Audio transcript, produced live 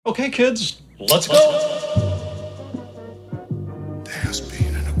Okay, kids, let's go. There has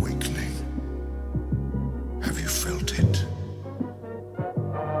been an awakening. Have you felt it?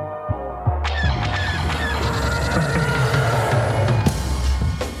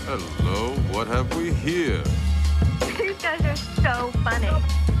 Hello, what have we here? You guys are so funny.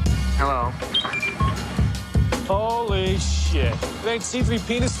 Hello. Holy shit. It ain't C3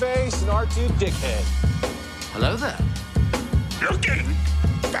 penis face and R2 dickhead. Hello there. Looking?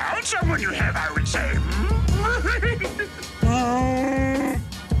 Found someone you have, I would say.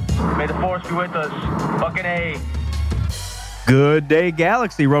 May the force be with us. Fucking A. Good day,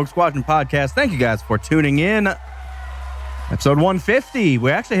 Galaxy Rogue Squadron podcast. Thank you guys for tuning in. Episode 150.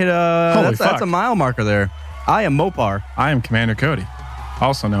 We actually hit that's a mile marker there. I am Mopar. I am Commander Cody,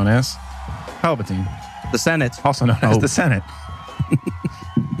 also known as Palpatine. The Senate. Also known as the Senate.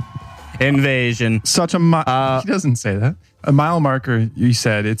 Invasion. Such a he doesn't say that. A mile marker, you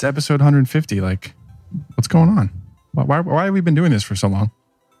said. It's episode 150. Like, what's going on? Why have we been doing this for so long?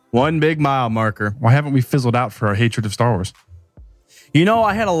 One big mile marker. Why haven't we fizzled out for our hatred of Star Wars? You know,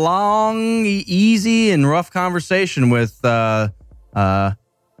 I had a long, easy, and rough conversation with a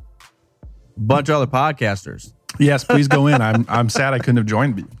bunch of other podcasters. Yes, please go in. I'm sad I couldn't have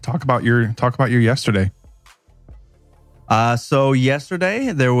joined. Talk about your yesterday. So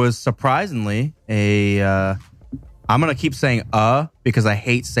yesterday there was surprisingly a. I'm gonna keep saying because I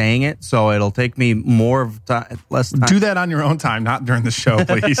hate saying it, so it'll take me less time. Do that on your own time, not during the show,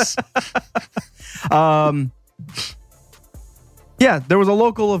 please. Yeah, there was a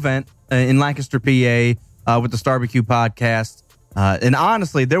local event in Lancaster, PA, with the Starbecue podcast. And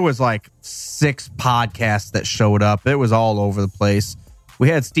honestly, there was like 6 podcasts that showed up. It was all over the place. We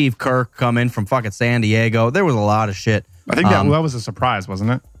had Steve Kirk come in from fucking San Diego. There was a lot of shit. I think that was a surprise,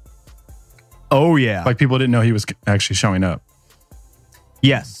 wasn't it? Oh, yeah. Like people didn't know he was actually showing up.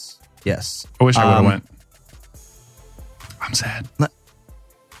 Yes. I wish I would have went. I'm sad.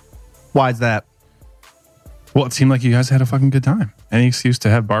 Why is that? Well, it seemed like you guys had a fucking good time. Any excuse to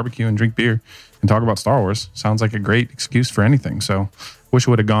have barbecue and drink beer and talk about Star Wars sounds like a great excuse for anything. So, wish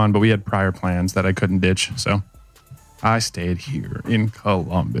I would have gone, but we had prior plans that I couldn't ditch. So, I stayed here in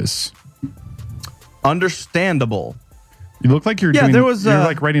Columbus. Understandable. You look like you're doing. You're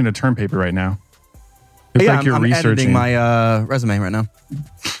like writing a term paper right now. It's like you're researching. Editing my resume right now.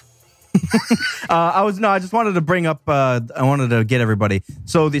 I just wanted to bring up. I wanted to get everybody.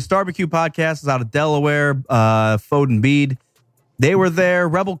 So the Starbecue podcast is out of Delaware. Foden Bede, they were there.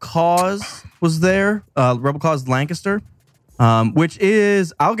 Rebel Cause was there. Rebel Cause Lancaster, which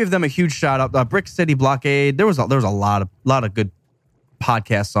is, I'll give them a huge shout out. Brick City Blockade. There was a lot of good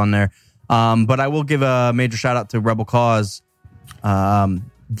podcasts on there. But I will give a major shout out to Rebel Cause.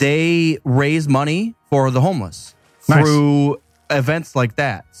 They raise money for the homeless through events like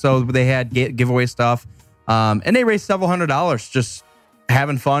that. So they had giveaway stuff, and they raised several $100s just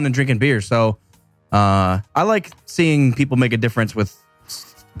having fun and drinking beer. So I like seeing people make a difference with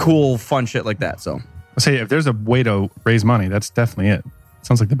cool, fun shit like that. So I'll say, if there's a way to raise money, that's definitely it.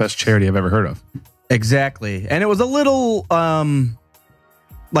 Sounds like the best charity I've ever heard of. Exactly. And it was a little I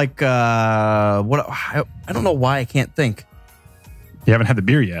don't know why I can't think. You haven't had the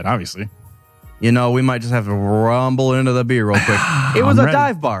beer yet, obviously. You know, we might just have to rumble into the beer real quick. It was a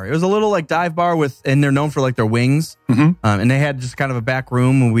dive bar. It was a little like dive bar and they're known for like their wings. Mm-hmm. And they had just kind of a back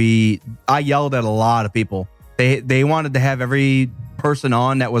room. I yelled at a lot of people. They wanted to have every person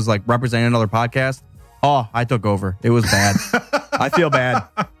on that was like representing another podcast. Oh, I took over. It was bad. I feel bad.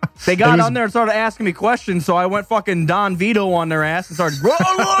 They got on there and started asking me questions, so I went fucking Don Vito on their ass and started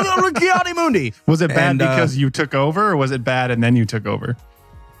Chiati Mundi. Was it bad because you took over, or was it bad and then you took over?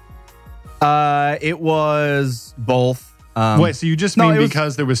 It was both. Wait, so you just mean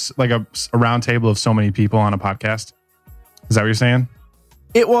because there was like a round table of so many people on a podcast? Is that what you're saying?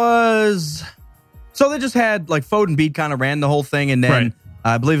 It was. So they just had like Foden Bede kind of ran the whole thing, and then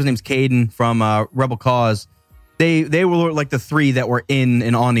I believe his name's Caden from Rebel Cause. They were like the 3 that were in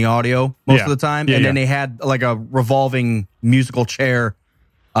and on the audio most of the time, and then they had like a revolving musical chair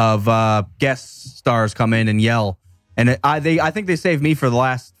of guest stars come in and yell. And I think they saved me for the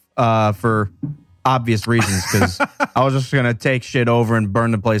last for obvious reasons, because I was just gonna take shit over and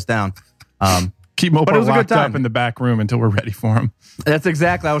burn the place down. Keep Mopar locked up in the back room until we're ready for him. That's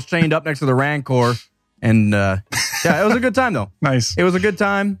exactly. I was chained up next to the Rancor, and it was a good time though. Nice. It was a good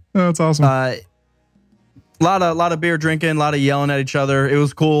time. Oh, that's awesome. Lot of beer drinking, a lot of yelling at each other. It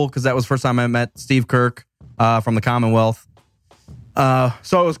was cool because that was the first time I met Steve Kirk from the Commonwealth.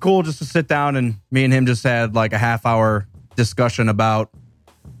 So it was cool just to sit down, and me and him just had like a half-hour discussion about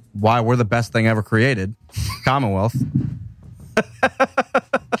why we're the best thing ever created, Commonwealth.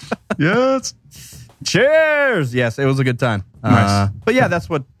 Yes. Cheers. Yes, it was a good time. Nice. But yeah, that's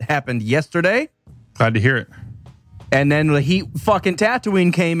what happened yesterday. Glad to hear it. And then the heat fucking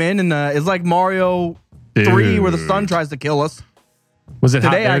Tatooine came in, and it's like Mario 3 where the sun tries to kill us. Was it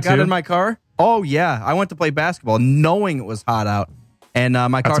hot Today there I got too? in my car. Oh, yeah. I went to play basketball knowing it was hot out. And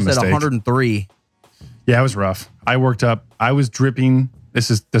my car That's a said mistake. 103. Yeah, it was rough. I worked up. I was dripping.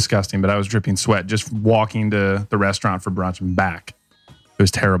 This is disgusting, but I was dripping sweat just walking to the restaurant for brunch and back. It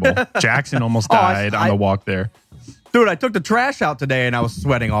was terrible. Jackson almost died on the walk there. Dude, I took the trash out today and I was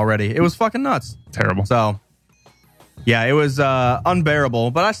sweating already. It was fucking nuts. Terrible. So, yeah, it was unbearable,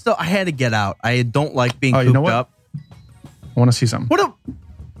 but I had to get out. I don't like being cooped you know what? up. I want to see something.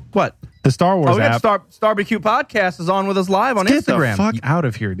 What? The Star Wars we app. got Starbecue Podcast is on with us live on Get Instagram. the fuck out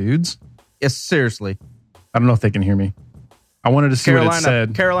of here, dudes. Yes, seriously. I don't know if they can hear me. I wanted to see what it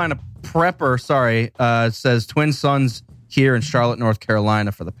said. Carolina Prepper, says twin sons here in Charlotte, North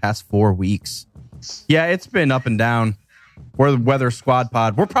Carolina for the past 4 weeks. Yeah, it's been up and down. We're the Weather Squad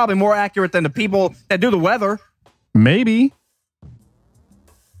Pod. We're probably more accurate than the people that do the weather. Maybe.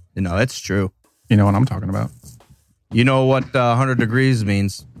 You know, it's true. You know what I'm talking about. You know what 100 degrees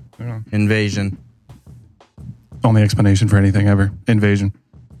means? Yeah. Invasion. Only explanation for anything ever. Invasion.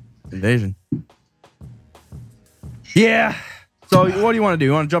 Yeah. So what do you want to do?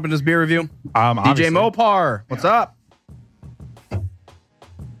 You want to jump into this beer review? DJ Obviously. Mopar, what's up?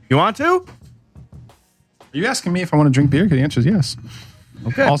 You want to? Are you asking me if I want to drink beer? Because the answer is yes.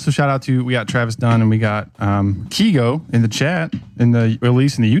 Okay. Also, shout out to, we got Travis Dunn and we got Kigo in the chat, in the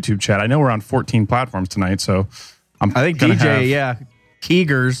release in the YouTube chat. I know we're on 14 platforms tonight, so I think DJ,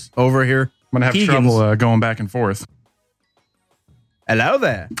 Keegers over here. I'm going to have Keegans. trouble going back and forth. Hello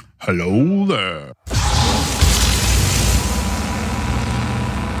there. Hello there.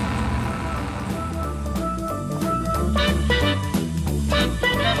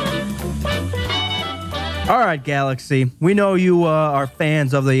 All right, Galaxy. We know you are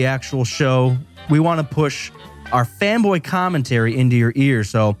fans of the actual show. We want to push our fanboy commentary into your ear,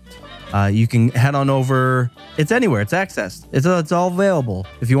 so you can head on over. It's anywhere. It's accessed. It's all available.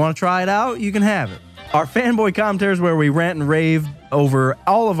 If you want to try it out, you can have it. Our fanboy commentary is where we rant and rave over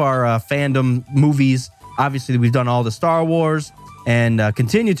all of our fandom movies. Obviously, we've done all the Star Wars and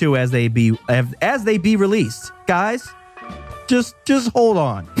continue to as they be released. Guys, just hold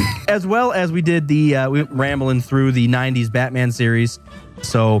on. As well as we did we went rambling through the 90s Batman series.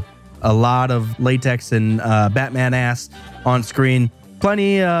 So a lot of latex and Batman ass on screen.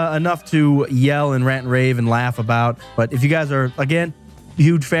 Plenty enough to yell and rant and rave and laugh about. But if you guys are, again,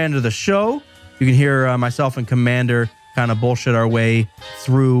 huge fan of the show, you can hear myself and Commander kind of bullshit our way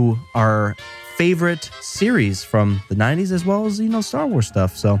through our favorite series from the 90s as well as, Star Wars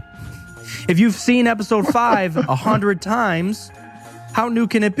stuff. So if you've seen episode 5 100 times, how new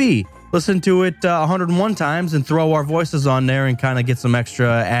can it be? Listen to it 101 times and throw our voices on there and kind of get some extra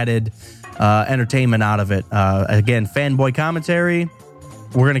added entertainment out of it. Again, fanboy commentary.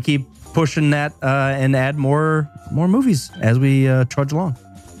 We're going to keep pushing that and add more movies as we trudge along.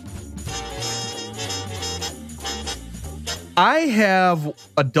 I have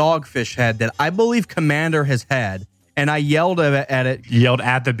a dogfish head that I believe Commander has had, and I yelled at it. Yelled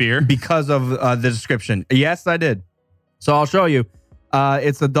at the beer? Because of the description. Yes, I did. So I'll show you.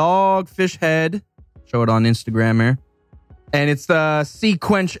 It's a dogfish head. Show it on Instagram here. And it's the Sea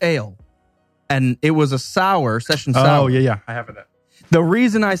Quench Ale. And it was a session sour. Oh, yeah. I have it. The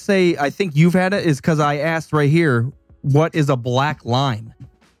reason I say I think you've had it is because I asked right here, what is a black lime?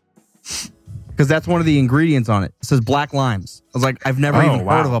 Because that's one of the ingredients on it. It says black limes. I was like, I've never even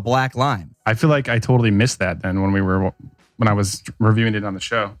heard of a black lime. I feel like I totally missed that then when I was reviewing it on the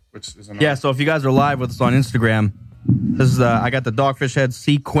show. Which is annoying. Yeah, so if you guys are live with us on Instagram, this is I got the Dogfish Head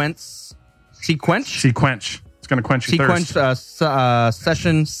Sea Quench. Sea Quench? Sea Quench. It's going to quench your thirst. Sea Quench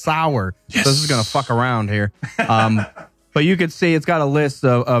session sour. Yes. So this is going to fuck around here. But you can see it's got a list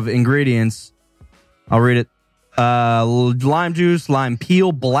of ingredients. I'll read it. Lime juice, lime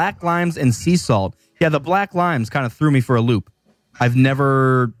peel, black limes, and sea salt. Yeah, the black limes kind of threw me for a loop. I've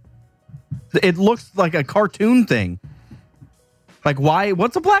never... It looks like a cartoon thing. Like, why?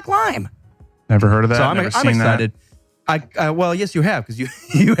 What's a black lime? Never heard of that. So I'm excited. Well, yes, you have, because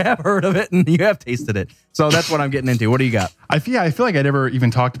you have heard of it and you have tasted it. So that's what I'm getting into. What do you got? I feel like I never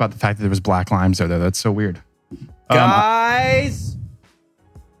even talked about the fact that there was black limes there, though. That's so weird. Guys!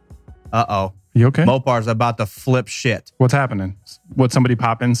 Uh-oh. You okay? Mopar's about to flip shit. What's happening? What, somebody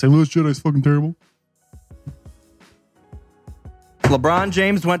pop in and say, Lewis Jedi's fucking terrible? LeBron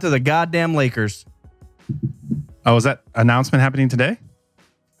James went to the goddamn Lakers. Oh, is that announcement happening today?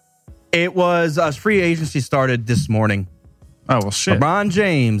 It was free agency started this morning. Oh, well, shit. LeBron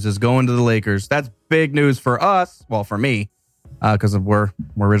James is going to the Lakers. That's big news for us. Well, for me, because we're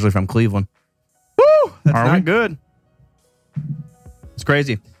originally from Cleveland. Woo! That's not good. It's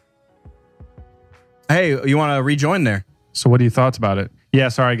crazy. Hey, you want to rejoin there? So what are your thoughts about it? Yeah,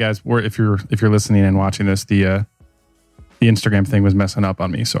 sorry, guys. If you're listening and watching this, the Instagram thing was messing up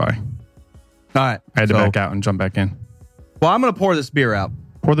on me, so I had to back out and jump back in. Well, I'm going to pour this beer out.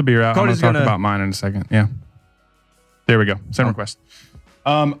 Pour the beer out. Cody's I'm going to talk about mine in a second. Yeah. There we go. Send request.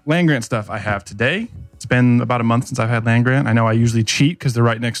 Land grant stuff I have today. It's been about a month since I've had land grant. I know I usually cheat because they're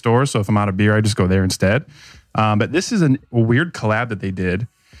right next door. So if I'm out of beer, I just go there instead. But this is a weird collab that they did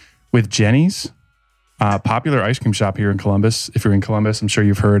with Jenny's, popular ice cream shop here in Columbus. If you're in Columbus, I'm sure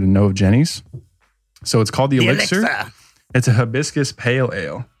you've heard and know of Jenny's. So it's called the Elixir. It's a hibiscus pale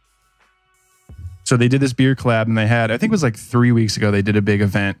ale. So they did this beer collab, and they had, I think it was like 3 weeks ago, they did a big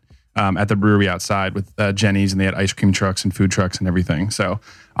event at the brewery outside with Jenny's, and they had ice cream trucks and food trucks and everything. So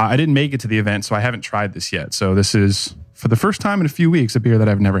I didn't make it to the event, so I haven't tried this yet. So this is, for the first time in a few weeks, a beer that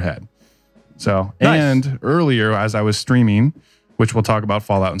I've never had. So, nice. And earlier, as I was streaming, which we'll talk about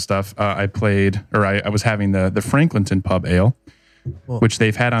Fallout and stuff, I was having the Franklinton Pub Ale, which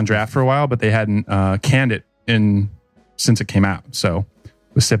they've had on draft for a while, but they hadn't canned it since it came out. So I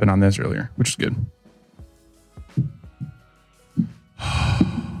was sipping on this earlier, which is good.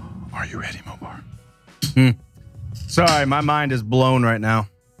 Are you ready, Mobar? Sorry, my mind is blown right now.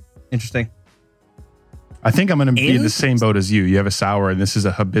 Interesting. I think I'm going to be in the same boat as you. You have a sour, and this is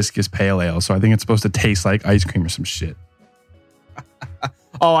a hibiscus pale ale, so I think it's supposed to taste like ice cream or some shit.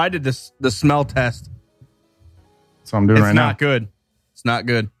 Oh, I did the smell test. That's what I'm doing right now. It's not good. It's not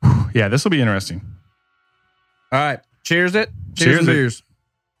good. Yeah, this will be interesting. All right. Cheers it. Cheers and beers.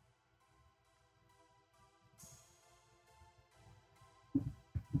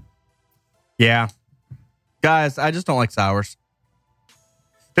 Yeah. Guys, I just don't like sours.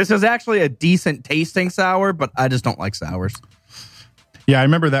 This is actually a decent tasting sour, but I just don't like sours. Yeah, I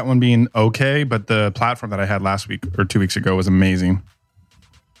remember that one being okay, but the platform that I had last week or 2 weeks ago was amazing.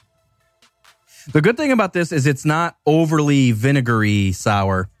 The good thing about this is it's not overly vinegary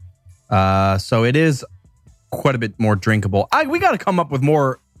sour. So it is quite a bit more drinkable. We got to come up with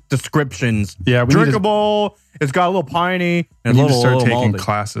more descriptions. Yeah, drinkable. It's got a little piney and we a need to start taking moldy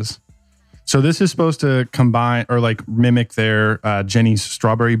classes. So this is supposed to combine or like mimic their Jenny's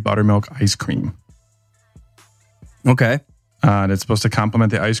strawberry buttermilk ice cream. Okay. And it's supposed to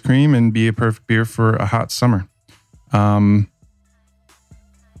complement the ice cream and be a perfect beer for a hot summer.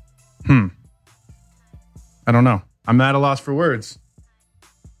 I don't know. I'm at a loss for words.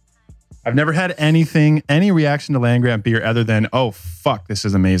 I've never had any reaction to land grant beer other than, oh, fuck, this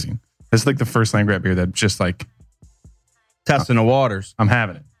is amazing. This is like the first land grant beer that just like... testing the waters. I'm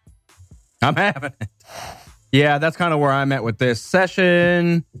having it. Yeah, that's kind of where I'm at with this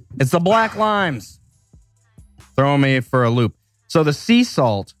session. It's the black limes. Throwing me for a loop. So the sea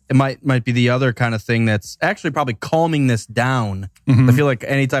salt, it might be the other kind of thing that's actually probably calming this down. Mm-hmm. I feel like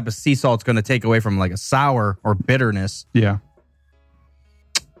any type of sea salt's going to take away from like a sour or bitterness. Yeah.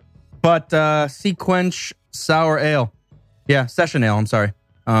 But Sea Quench Sour Ale. Yeah, Session Ale, I'm sorry.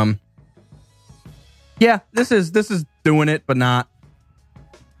 Yeah, this is doing it, but not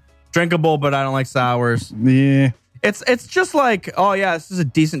drinkable, but I don't like sours. Yeah. It's just like, oh yeah, this is a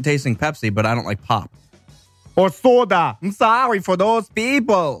decent tasting Pepsi, but I don't like pop. Or soda. I'm sorry for those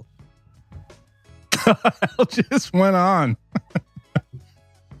people. Just went on.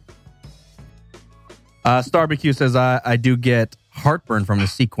 Starbecue says I do get heartburn from the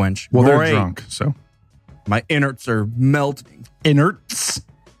Sea Quench. Well, they're drunk, so my innards are melting. Innards.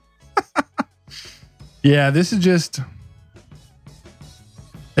 Yeah, this is just...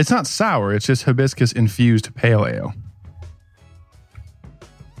 It's not sour. It's just hibiscus infused pale ale.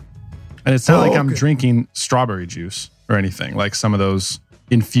 And it's not like I'm drinking strawberry juice or anything, like some of those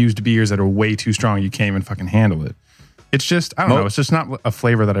infused beers that are way too strong. You can't even fucking handle it. It's just, I don't know. It's just not a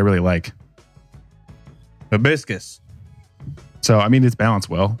flavor that I really like. Hibiscus. So, I mean, it's balanced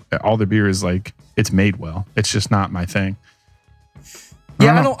well. All the beer is like, it's made well. It's just not my thing.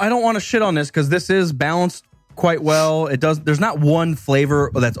 I don't want to shit on this because this is balanced quite well. There's not one flavor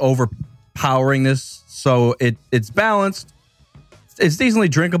that's overpowering this. So it's balanced. It's decently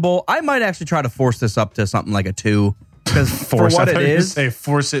drinkable. I might actually try to force this up to something like a 2 because for what it is, say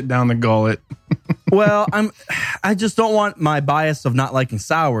force it down the gullet. Well, I just don't want my bias of not liking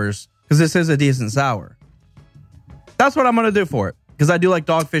sours because this is a decent sour. That's what I'm going to do for it because I do like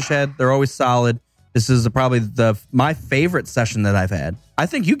Dogfish Head. They're always solid. This is probably my favorite session that I've had. I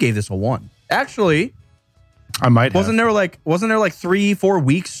think you gave this a 1. Actually, I might have. Wasn't there like 3-4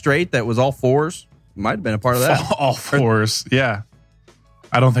 weeks straight that was all 4s? Might have been a part of that. All fours. Yeah.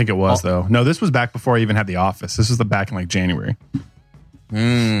 I don't think it was, though. No, this was back before I even had the office. This was back in like January.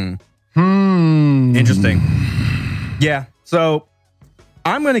 Interesting. Yeah. So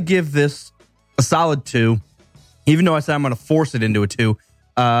I'm going to give this a solid 2, even though I said I'm going to force it into a 2.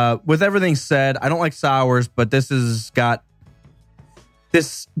 With everything said, I don't like sours, but this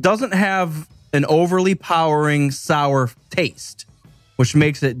doesn't have an overly powering sour taste, which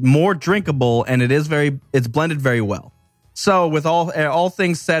makes it more drinkable, and it's blended very well. So with all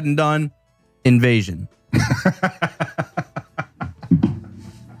things said and done, Invasion.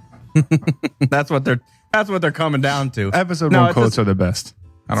 That's what they're coming down to. Episode 1 quotes are the best.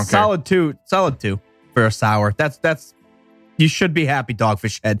 I don't care. Solid 2 for a sour. That's you should be happy,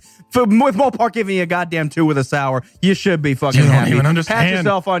 Dogfish Head. With Mopar giving you a goddamn 2 with a sour, you should be fucking happy. You don't even understand. Pat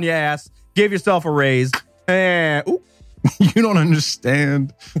yourself on your ass. Give yourself a raise. You don't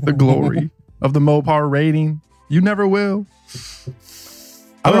understand the glory of the Mopar rating. You never will.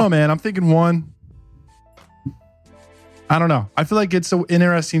 I don't know, man. I'm thinking 1. I don't know. I feel like it's an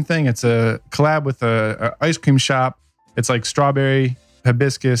interesting thing. It's a collab with a ice cream shop. It's like strawberry,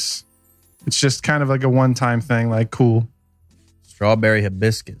 hibiscus. It's just kind of like a one-time thing, like cool. Strawberry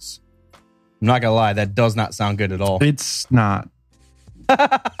hibiscus. I'm not gonna lie, that does not sound good at all. It's not.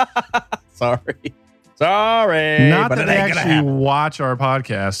 Sorry. Not that they actually watch our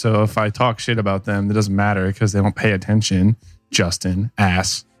podcast, so if I talk shit about them, it doesn't matter because they don't pay attention. Justin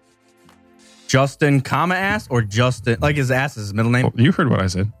ass. Justin, comma ass, or Justin like his ass is his middle name? Well, you heard what I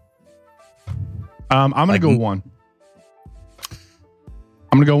said. I'm gonna go 1.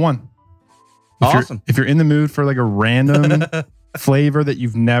 I'm gonna go 1. Awesome. If you're in the mood for like a random flavor that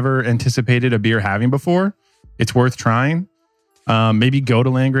you've never anticipated a beer having before, it's worth trying. Maybe go to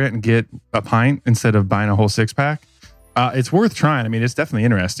Land Grant and get a pint instead of buying a whole 6-pack. It's worth trying. I mean, it's definitely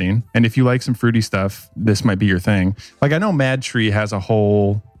interesting. And if you like some fruity stuff, this might be your thing. Like I know Mad Tree has a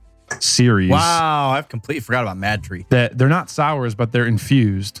whole series. Wow, I've completely forgot about Mad Tree. That they're not sours, but they're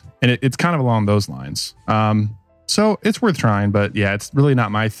infused. And it's kind of along those lines. So it's worth trying, but yeah, it's really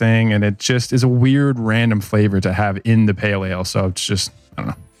not my thing. And it just is a weird random flavor to have in the pale ale. So it's just, I don't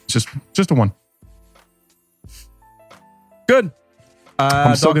know. It's just a 1. Good.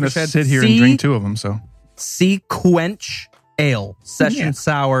 I'm still going to sit here and drink 2 of them. So Sequench Ale Session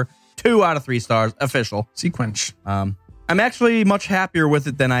Sour, 2 out of 3 stars, official. Sequench. I'm actually much happier with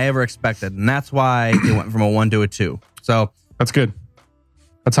it than I ever expected, and that's why it went from a 1 to a 2. So that's good.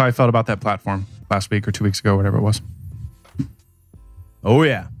 That's how I felt about that platform last week or 2 weeks ago, whatever it was. Oh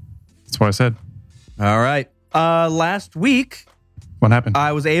yeah, that's what I said. All right. Last week, what happened?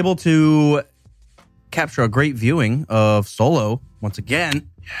 I was able to capture a great viewing of Solo once again.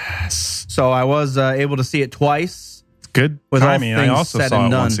 Yes. So I was able to see it twice. Good timing. I also saw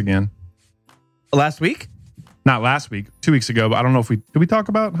it once again. Last week? Not last week. 2 weeks ago. But I don't know if did we talk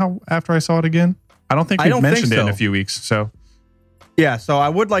about how after I saw it again? I don't think we mentioned it in a few weeks. So yeah. So I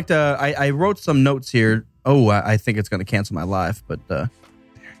would like to. I wrote some notes here. Oh, I think it's going to cancel my live, but I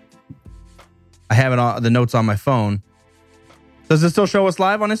have it on the notes on my phone. Does it still show us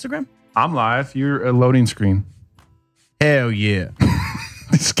live on Instagram? I'm live. You're a loading screen. Hell yeah.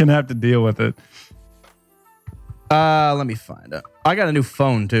 Just gonna have to deal with it. Let me find it. I got a new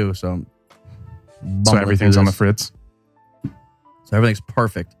phone too, so everything's on the fritz. So everything's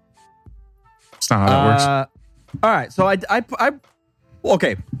perfect. That's not how that works. All right, so I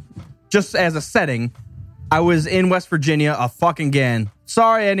okay. Just as a setting, I was in West Virginia again.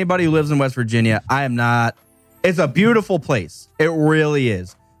 Sorry, anybody who lives in West Virginia. I am not. It's a beautiful place. It really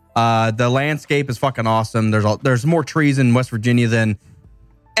is. The landscape is fucking awesome. There's more trees in West Virginia than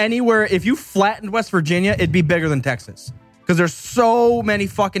anywhere. If you flattened West Virginia, it'd be bigger than Texas because there's so many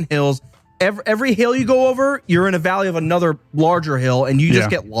fucking hills. Every hill you go over, you're in a valley of another larger hill, and you just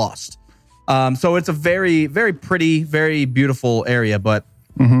get lost. So it's a very, very pretty, very beautiful area, but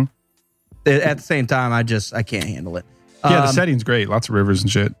at the same time, I can't handle it. Yeah, the setting's great. Lots of rivers and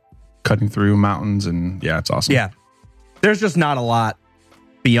shit cutting through mountains, and yeah, it's awesome. Yeah, there's just not a lot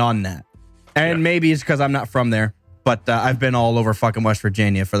beyond that. And maybe it's because I'm not from there, but I've been all over fucking West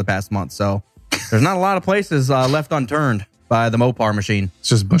Virginia for the past month, so there's not a lot of places left unturned by the Mopar machine. It's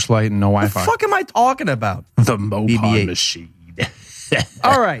just Busch Light and no Wi-Fi. What the fuck am I talking about? The Mopar BB-8 machine.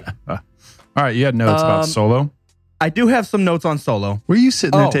 All right. All right, you had notes about Solo? I do have some notes on Solo. Were you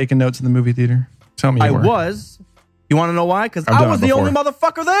sitting there taking notes in the movie theater? Tell me you were. I was. You want to know why? Because I was the only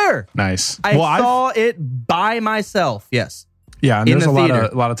motherfucker there. Nice. I saw it by myself. Yes. Yeah, and there's a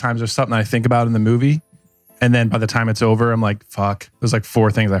lot of times there's something I think about in the movie, and then by the time it's over, I'm like, fuck. There's like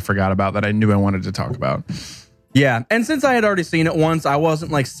 4 things I forgot about that I knew I wanted to talk about. Yeah, and since I had already seen it once, I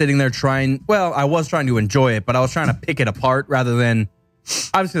wasn't like sitting there I was trying to enjoy it, but I was trying to pick it apart rather than,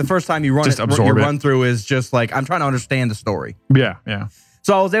 obviously the first time you Just absorb it. run through is just like, I'm trying to understand the story. Yeah.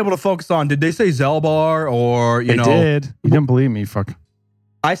 So I was able to focus on, did they say Zelbar or, They did. You didn't believe me. Fuck.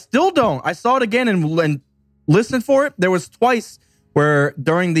 I still don't. I saw it again and listened for it. There was twice where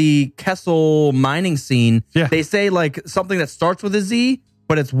during the Kessel mining scene, they say like something that starts with a Z,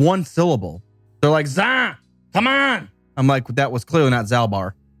 but it's one syllable. They're like, Zah, come on. I'm like, that was clearly not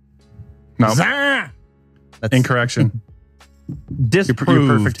Zalbar. No. Zah. That's Incorrection. disproved.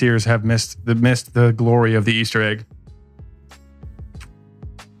 Your perfect ears have missed the glory of the Easter egg.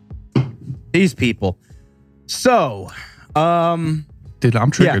 These people. So, Dude,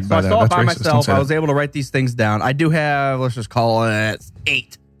 I'm triggered by I that. saw it That's by racist. myself. Don't say I that. was able to write these things down. I do have, let's just call it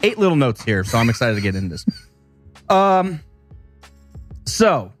 8 little notes here. So I'm excited to get into this.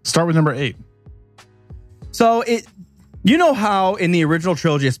 So Start with number 8. So you know how in the original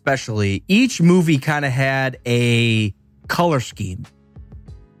trilogy, especially, each movie kind of had a color scheme.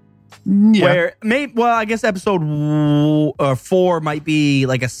 Yeah. Where I guess episode 4 might be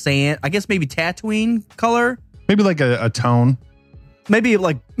like a sand. I guess maybe Tatooine color. Maybe like a tone.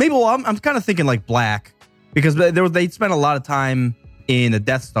 I'm kind of thinking like black because they spent a lot of time in the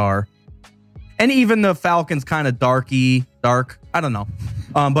Death Star, and even the Falcon's kind of dark. I don't know,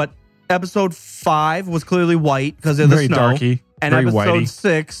 but episode 5 was clearly white because of the Very snow. darky, And very episode whitey.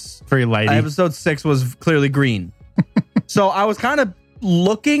 6, Very lighty. Episode 6 was clearly green. So I was kind of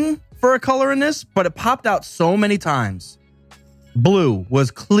looking for a color in this, but it popped out so many times. Blue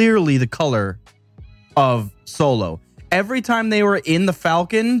was clearly the color of Solo. Every time they were in the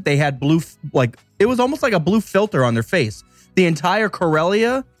Falcon, they had blue, like it was almost like a blue filter on their face. The entire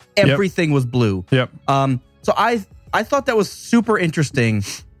Corellia, everything was blue. Yep. So I thought that was super interesting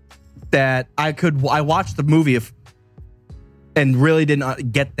that I watched the movie and really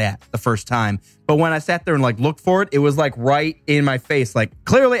didn't get that the first time. But when I sat there and like looked for it, it was like right in my face. Like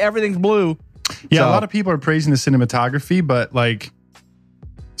clearly everything's blue. Yeah, So- a lot of people are praising the cinematography, but like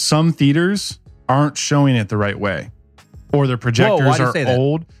some theaters aren't showing it the right way. Or their projectors why do you are say that?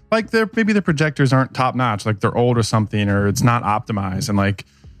 old. Like maybe their projectors aren't top notch, like they're old or something, or it's not optimized. And like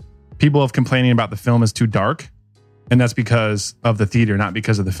people have complaining about the film is too dark. And that's because of the theater, not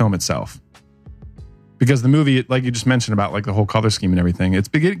because of the film itself. Because the movie, like you just mentioned about like the whole color scheme and everything, it's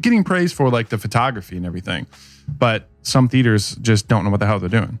getting praised for like the photography and everything. But some theaters just don't know what the hell they're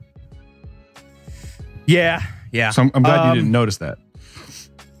doing. Yeah. So I'm glad you didn't notice that.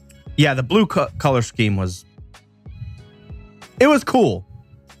 Yeah, the blue color scheme was cool.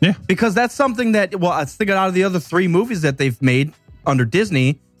 Yeah. Because that's something that, well, I was thinking out of the other 3 movies that they've made under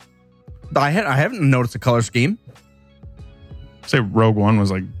Disney, I haven't noticed a color scheme. Say Rogue One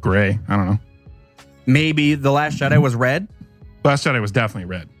was like gray. I don't know. Maybe The Last Jedi was red. Last Jedi was definitely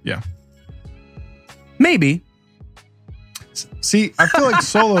red. Yeah. Maybe. See, I feel like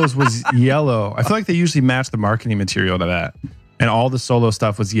Solo's was yellow. I feel like they usually match the marketing material to that. And all the Solo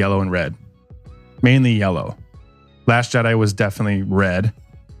stuff was yellow and red. Mainly yellow. Last Jedi was definitely red.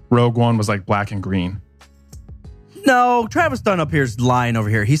 Rogue One was like black and green. No, Travis Dunn up here's lying over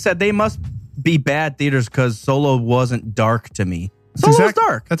here. He said they must be bad theaters because Solo wasn't dark to me. Solo was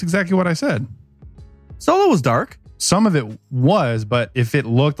dark. That's exactly what I said. Solo was dark. Some of it was, but if it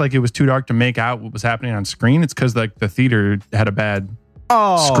looked like it was too dark to make out what was happening on screen, it's because like the theater had a bad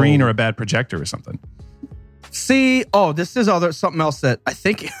screen or a bad projector or something. See, this is something else that I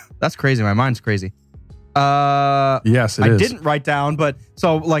think that's crazy. My mind's crazy. Yes, it I is. didn't write down, but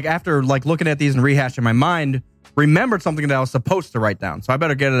so like after like looking at these and rehashing my mind, remembered something that I was supposed to write down. So I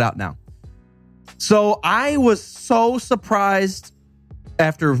better get it out now. So I was so surprised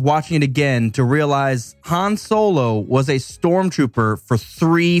after watching it again to realize Han Solo was a stormtrooper for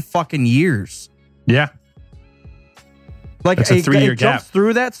 3 fucking years. Yeah. Like It's a it 3-year jumps gap.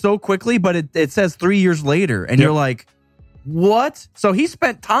 through that so quickly, but it says 3 years later, and you're like, what? So he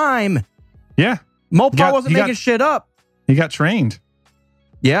spent time. Yeah. Mopar wasn't making shit up. He got trained.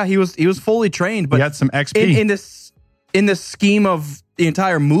 Yeah, he was fully trained, but He got some XP. in this scheme of the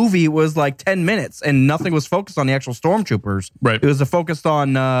entire movie, it was like 10 minutes, and nothing was focused on the actual stormtroopers. Right. It was focused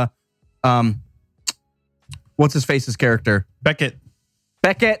on what's his face's character? Beckett.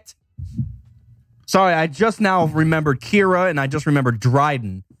 Sorry, I just now remembered Kira, and I just remembered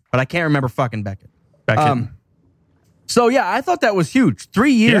Dryden, but I can't remember fucking Beckett. So yeah, I thought that was huge.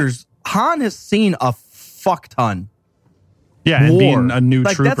 3 years. Han has seen a fuck ton. Yeah, and war. being a new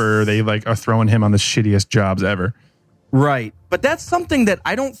Like, trooper, that's- they like are throwing him on the shittiest jobs ever. Right. But that's something that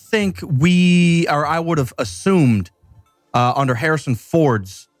I don't think I would have assumed under Harrison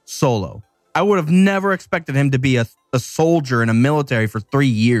Ford's Solo. I would have never expected him to be a soldier in a military for 3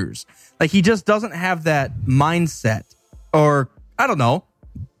 years. Like, he just doesn't have that mindset. Or, I don't know.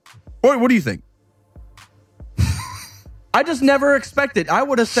 What do you think? I just never expected. I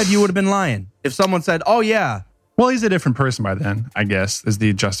would have said you would have been lying if someone said, oh, yeah. Well, he's a different person by then, I guess, is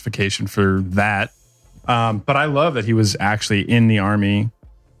the justification for that. But I love that he was actually in the Army.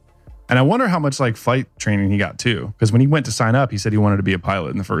 And I wonder how much like flight training he got too. Because when he went to sign up, he said he wanted to be a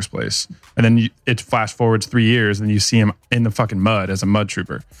pilot in the first place. And then it flash forwards 3 years and you see him in the fucking mud as a mud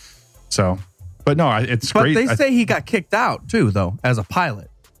trooper. So, but no, it's great. But they say he got kicked out too, though, as a pilot.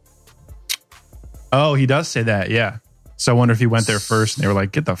 Oh, he does say that. Yeah. So I wonder if he went there first and they were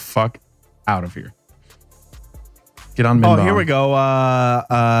like, get the fuck out of here. Get on Minbom. Oh, here we go.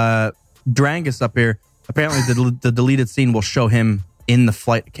 Drangus up here. Apparently the deleted scene will show him in the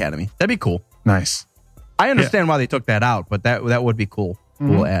flight academy. That'd be cool. Nice. I understand why they took that out, but that would be cool.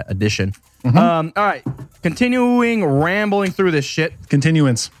 Cool addition. All right. Continuing rambling through this shit.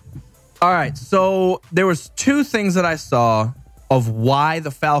 Continuance. All right. So there was 2 things that I saw of why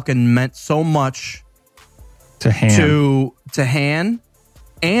the Falcon meant so much to Han. To Han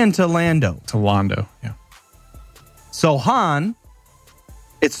and to Lando. To Lando. Yeah. So Han,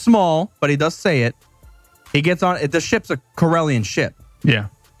 it's small, but he does say it. He gets on it. The ship's a Corellian ship. Yeah.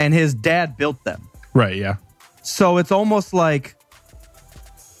 And his dad built them. Right. Yeah. So it's almost like,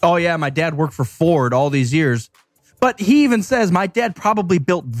 oh, yeah, my dad worked for Ford all these years. But he even says, my dad probably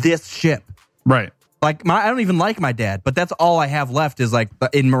built this ship. Right. Like, I don't even like my dad, but that's all I have left is like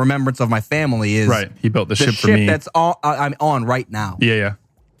in remembrance of my family is right. He built the ship for me. That's all I'm on right now. Yeah. Yeah.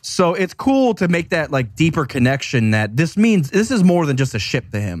 So it's cool to make that like deeper connection that this is more than just a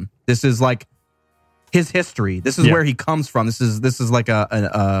ship to him. This is like his history. This is where he comes from. This is like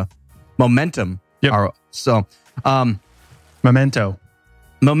a momentum. Yep. So, Memento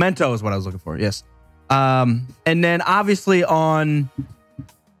is what I was looking for. Yes. And then obviously on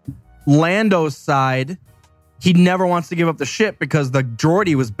Lando's side, he never wants to give up the ship because the droid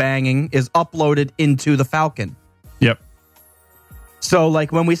he was banging is uploaded into the Falcon. Yep. So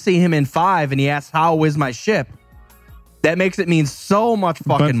like when we see him in 5 and he asks, how is my ship? That makes it mean so much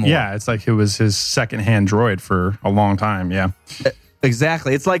fucking more. Yeah, it's like it was his second-hand droid for a long time. Yeah.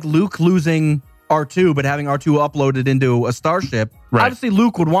 Exactly. It's like Luke losing R2, but having R2 uploaded into a starship. Right. Obviously,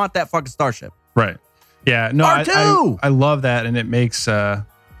 Luke would want that fucking starship. Right. Yeah. No, R2! I love that, and it makes so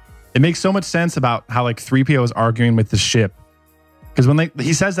much sense about how like 3PO is arguing with the ship. Because when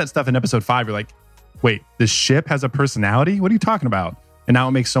he says that stuff in episode 5, you're like, wait, this ship has a personality? What are you talking about? And now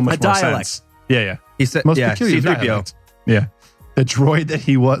it makes so much more sense. Yeah. He said, most peculiar C-3PO. dialect. Yeah. The droid that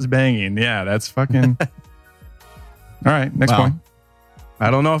he was banging. Yeah, that's fucking... All right, next point. I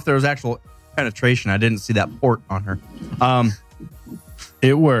don't know if there was actual penetration. I didn't see that port on her.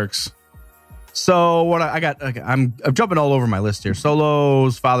 It works. So what I got, I'm jumping all over my list here.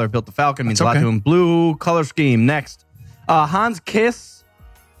 Solo's father built the Falcon, means a lot to him. Blue color scheme. Next. Han's kiss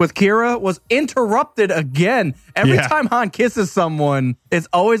with Kira was interrupted again. Every time Han kisses someone, it's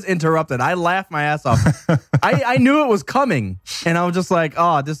always interrupted. I laugh my ass off. I knew it was coming, and I was just like,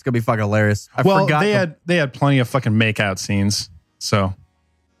 "Oh, this is gonna be fucking hilarious." I forgot they had plenty of fucking makeout scenes, so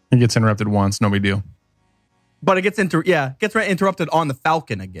it gets interrupted once, no big deal. But it gets interrupted on the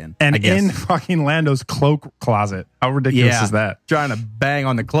Falcon again, and in fucking Lando's cloak closet. How ridiculous is that? Trying to bang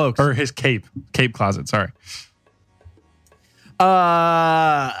on the cloaks or his cape closet. Sorry.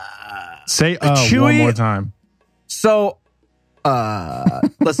 Say Chewie, one more time. So,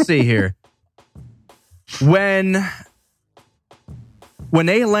 let's see here. When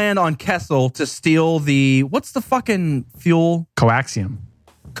they land on Kessel to steal what's the fucking fuel? Coaxium.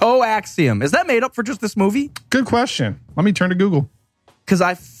 Is that made up for just this movie? Good question. Let me turn to Google. Because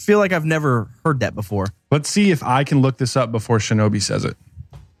I feel like I've never heard that before. Let's see if I can look this up before Shinobi says it.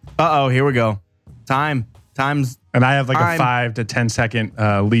 Uh-oh, here we go. Time's... And I have like a 5 to 10 second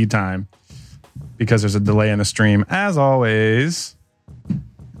lead time because there's a delay in the stream. As always.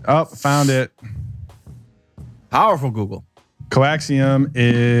 Oh, found it. Powerful Google. Coaxium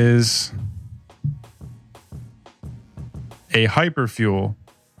is a hyperfuel,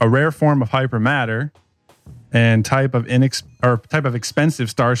 a rare form of hypermatter, and type of expensive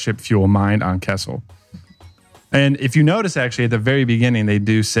starship fuel mined on Kessel. And if you notice, actually, at the very beginning, they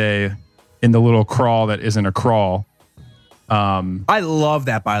do say in the little crawl that isn't a crawl. I love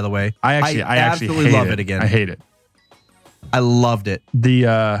that, by the way. I absolutely love it again. I hate it. I loved it.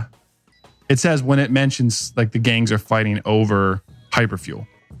 It says when it mentions like the gangs are fighting over hyperfuel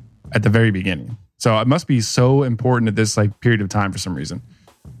at the very beginning. So it must be so important at this like period of time for some reason.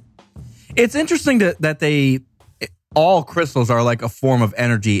 It's interesting that they all crystals are like a form of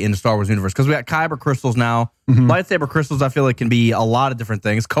energy in the Star Wars universe. Because we got kyber crystals now. Lightsaber crystals, I feel like, can be a lot of different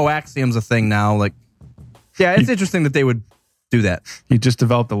things. Coaxium's a thing now. Like, yeah, it's interesting that they would do that. You just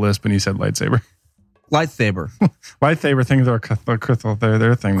developed a lisp when you said lightsaber. Lightsaber. Lightsaber things are crystal. They're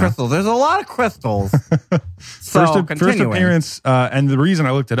their thing now. Crystal. There's a lot of crystals. First appearance, and the reason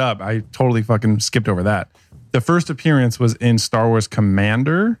I looked it up, I totally fucking skipped over that. The first appearance was in Star Wars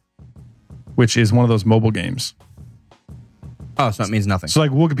Commander, which is one of those mobile games. Oh, so it means nothing. So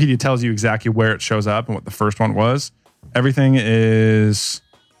like Wikipedia tells you exactly where it shows up and what the first one was. Everything is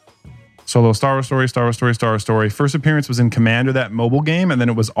Solo, Star Wars Story, Star Wars Story, Star Wars Story. First appearance was in Commander, that mobile game, and then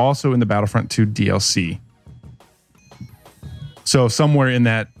it was also in the Battlefront 2 DLC. So somewhere in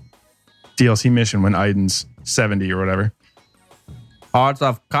that DLC mission when Iden's 70 or whatever. Hearts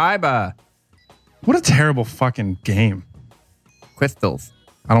of Kyber. What a terrible fucking game. Crystals.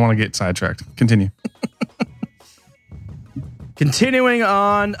 I don't want to get sidetracked. Continue. Continuing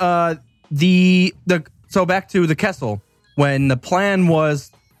on, so back to the Kessel, when the plan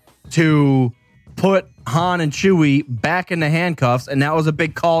was to put Han and Chewie back in the handcuffs, and that was a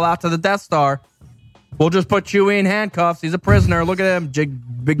big call out to the Death Star. We'll just put Chewie in handcuffs. He's a prisoner. Look at him,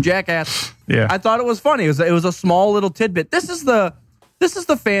 big jackass. Yeah, I thought it was funny. It was a small little tidbit. This is the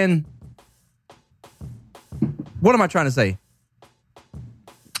fan. What am I trying to say?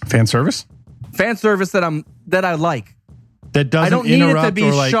 Fan service. Fan service that I like. That doesn't I don't need interrupt it to be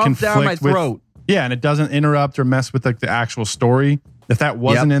or like shoved down my conflict with, throat. Yeah, and it doesn't interrupt or mess with like the actual story. If that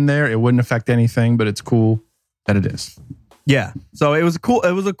wasn't in there, it wouldn't affect anything. But it's cool that it is. Yeah. So it was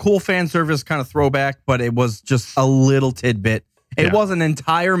a cool fan service kind of throwback, but it was just a little tidbit. It was an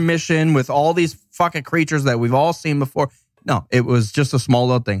entire mission with all these fucking creatures that we've all seen before. No, it was just a small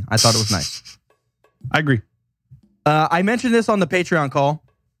little thing. I thought it was nice. I agree. I mentioned this on the Patreon call.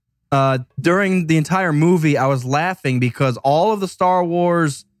 During the entire movie, I was laughing because all of the Star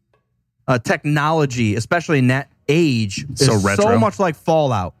Wars technology, especially in that age, is so retro. So much like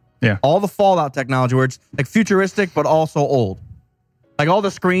Fallout. Yeah. All the Fallout technology where it's like futuristic, but also old. Like all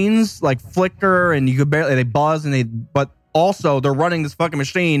the screens like flicker and you could barely, they buzz but also they're running this fucking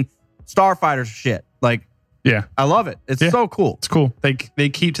machine, starfighters shit. Like, yeah, I love it. It's so cool. It's cool. They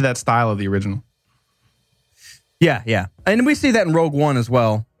keep to that style of the original. Yeah, yeah. And we see that in Rogue One as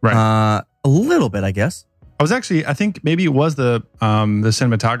well. Right. A little bit, I guess. I think maybe it was the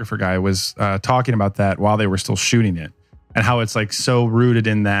cinematographer guy was talking about that while they were still shooting it and how it's like so rooted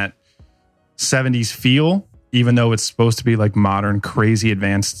in that 70s feel, even though it's supposed to be like modern, crazy,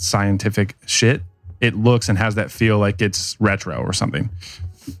 advanced scientific shit. It looks and has that feel like it's retro or something.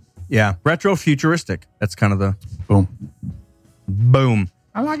 Yeah. Retro futuristic. That's kind of the boom.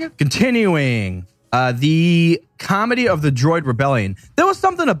 I like it. Continuing. The comedy of the Droid Rebellion. There was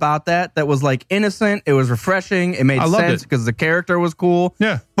something about that was like innocent. It was refreshing. It made sense because the character was cool.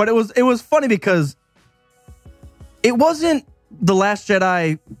 Yeah. But it was funny because it wasn't the Last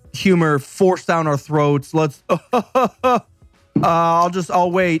Jedi humor forced down our throats.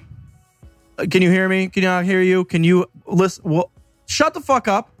 I'll wait. Can you hear me? Can I hear you? Can you listen? Well, shut the fuck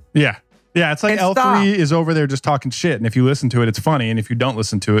up. Yeah. Yeah, it's like And L3 stop. is over there just talking shit. And if you listen to it, it's funny. And if you don't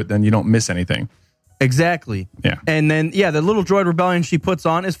listen to it, then you don't miss anything. Exactly. Yeah. And then, the little droid rebellion she puts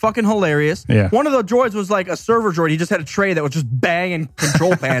on is fucking hilarious. Yeah. One of the droids was like a server droid. He just had a tray that was just banging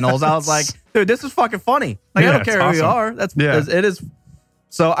control panels. I was like, dude, this is fucking funny. Like, I don't care who you are. It is.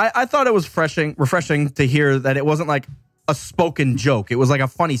 So I thought it was refreshing to hear that it wasn't like a spoken joke. It was like a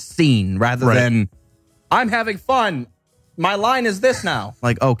funny scene rather than, I'm having fun. My line is this now.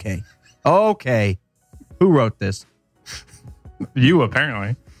 Like, okay. Who wrote this? You,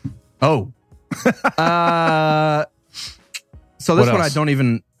 apparently. Oh. So this one I don't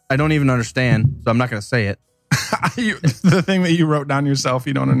even understand, so I'm not going to say it. The thing that you wrote down yourself,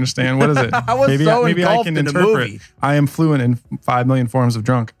 you don't understand. What is it? I was maybe I can interpret. The movie. I am fluent in 5 million forms of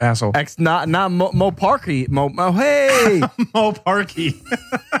drunk, asshole. Not Mo Parky. Hey. Mo Parky.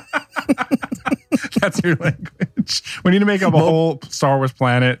 That's your language. We need to make up a whole Star Wars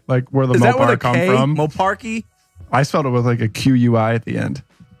planet, like where the Mopar come from. Mo Parky? I spelled it with like a QUI at the end.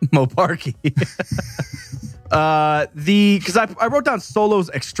 Mo Parky. Because I wrote down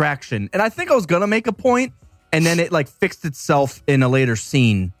Solo's extraction, and I think I was gonna make a point, and then it like fixed itself in a later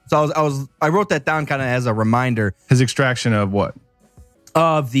scene. So I wrote that down kind of as a reminder. His extraction of what?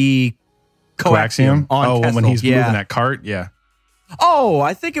 Of the coaxium on Kessel. When he's moving that cart, yeah. Oh,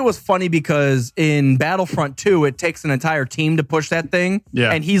 I think it was funny because in Battlefront 2, it takes an entire team to push that thing.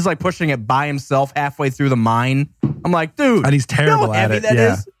 Yeah. And he's like pushing it by himself halfway through the mine. I'm like, dude. And he's terrible at it.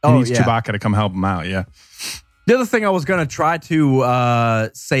 Yeah. He needs yeah. Chewbacca to come help him out. Yeah. The other thing I was going to try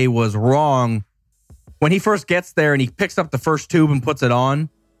to say was wrong when he first gets there and he picks up the first tube and puts it on,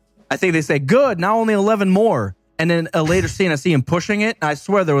 I think they say, good, now only 11 more. And then a later scene, I see him pushing it. And I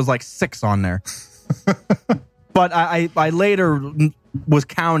swear there was like 6 on there. But I later was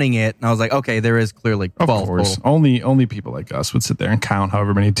counting it, and I was like, okay, there is clearly 12. Of course. Total. Only people like us would sit there and count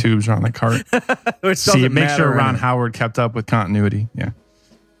however many tubes are on the cart. Make sure Ron Howard kept up with continuity. Yeah.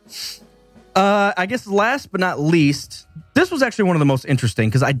 I guess last but not least, this was actually one of the most interesting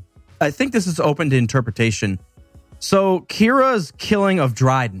because I think this is open to interpretation. So Kira's killing of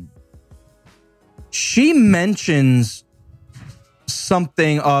Dryden, she mentions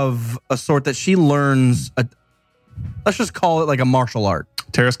something of a sort that she learns. Let's just call it like a martial art.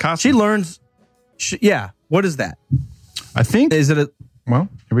 Terrace Kasi. She learns. What is that? I think. Is it a? Well,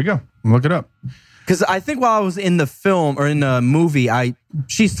 here we go. Look it up. Because I think while I was in the film or in the movie,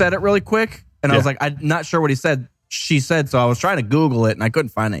 she said it really quick, and I was like, I'm not sure what he said. She said, so I was trying to Google it, and I couldn't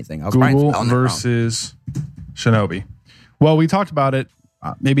find anything. I was Google versus Shinobi. Well, we talked about it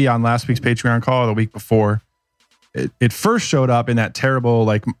maybe on last week's Patreon call or the week before. It first showed up in that terrible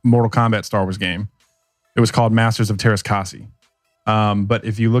like Mortal Kombat Star Wars game. It was called Masters of Terrace Kasi. But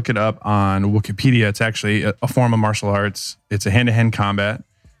if you look it up on Wikipedia, it's actually a form of martial arts. It's a hand-to-hand combat.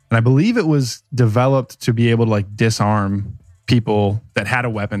 And I believe it was developed to be able to like disarm people that had a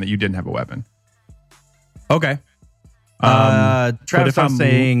weapon that you didn't have a weapon. Okay. Travis, I'm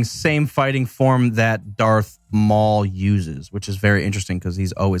saying same fighting form that Darth Maul uses, which is very interesting because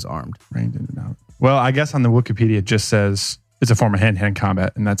he's always armed. Well, I guess on the Wikipedia, it just says it's a form of hand-to-hand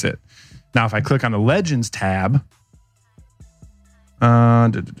combat, and that's it. Now, if I click on the Legends tab,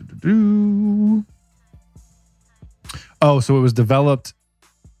 so it was developed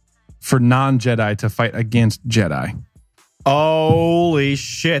for non-Jedi to fight against Jedi. Holy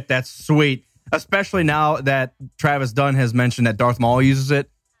shit, that's sweet. Especially now that Travis Dunn has mentioned that Darth Maul uses it.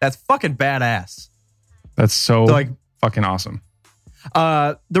 That's fucking badass. That's so like fucking awesome.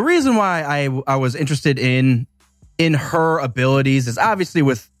 The reason why I was interested in her abilities is obviously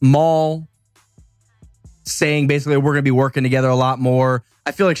with Maul saying basically we're going to be working together a lot more.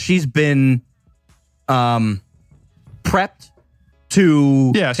 I feel like she's been prepped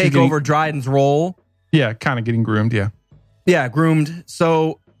to take over Dryden's role. Yeah, kind of getting groomed, Yeah, groomed.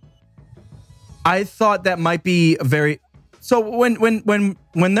 So I thought that might be so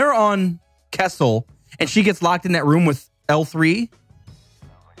when they're on Kessel and she gets locked in that room with L3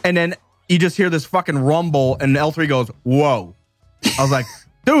 and then you just hear this fucking rumble and L3 goes, whoa. I was like,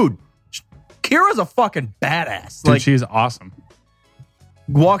 dude, Kira's a fucking badass. Dude, like, she's awesome.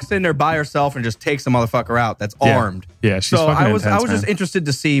 Walks in there by herself and just takes the motherfucker out that's armed. Yeah, she's so fucking intense, I was just interested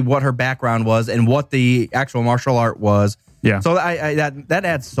to see what her background was and what the actual martial art was. Yeah. So that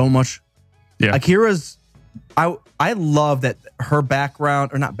adds so much. Yeah. Akira's, I love that her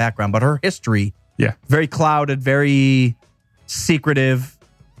background, or not background, but her history. Yeah. Very clouded, very secretive.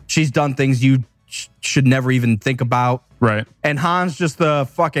 She's done things you should never even think about. Right. And Han's just the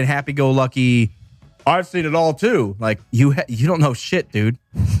fucking happy-go-lucky, I've seen it all too. Like, you don't know shit, dude.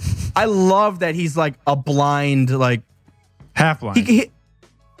 I love that he's like a blind, like... Half-blind.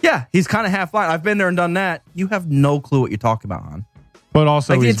 He's kind of half-blind. I've been there and done that. You have no clue what you're talking about, Han. But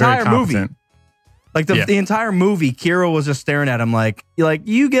also, like, he's very competent. Movie. Like, the entire movie, Kira was just staring at him like,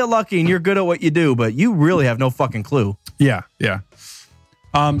 you get lucky and you're good at what you do, but you really have no fucking clue. Yeah, yeah.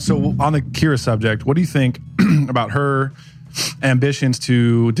 So on the Kira subject, what do you think about her ambitions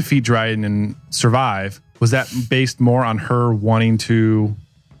to defeat Dryden and survive? Was that based more on her wanting to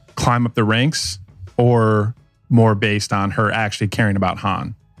climb up the ranks or more based on her actually caring about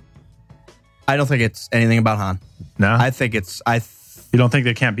Han? I don't think it's anything about Han. No? I think it's... You don't think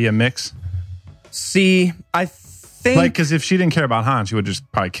there can't be a mix? See, I think... Like, because if she didn't care about Han, she would just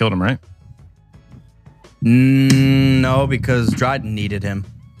probably killed him, right? No, because Dryden needed him.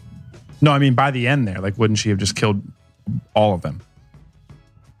 No, I mean, by the end there, like, wouldn't she have just killed all of them?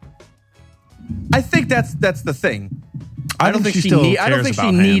 I think that's the thing. I don't think she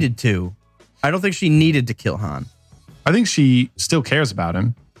needed to. I don't think she needed to kill Han. I think she still cares about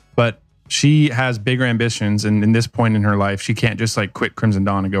him, but she has bigger ambitions, and in this point in her life, she can't just like quit Crimson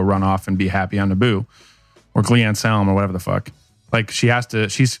Dawn and go run off and be happy on Naboo or Glee Anselm or whatever the fuck. Like, she has to.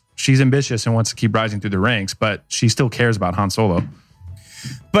 She's ambitious and wants to keep rising through the ranks, but she still cares about Han Solo.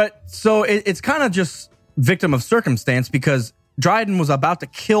 But so it's kind of just victim of circumstance because Dryden was about to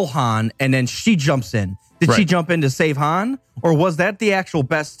kill Han, and then she jumps in. Did she jump in to save Han, or was that the actual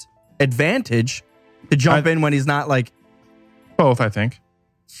best advantage to jump in when he's not like... Both, I think.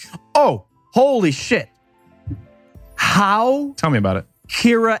 Oh, holy shit. How? Tell me about it.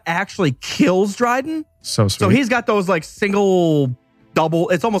 Kira actually kills Dryden? So sweet. So he's got those like single, double,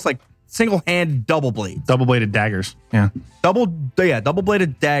 it's almost like single hand double blades. Double bladed daggers. Yeah. Double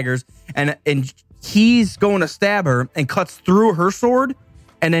bladed daggers, and he's going to stab her and cuts through her sword,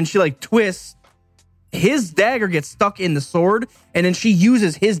 and then she like twists. His dagger gets stuck in the sword, and then she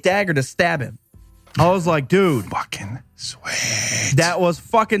uses his dagger to stab him. I was like, dude, Fucking sweet. that was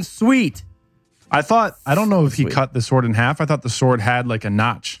fucking sweet. I don't know if he cut the sword in half. I thought the sword had like a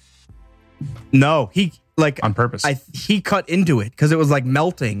notch No, he like on purpose. he cut into it because it was like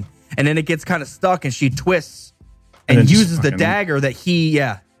melting, and then it gets kind of stuck, and she twists And and then just uses the fucking- dagger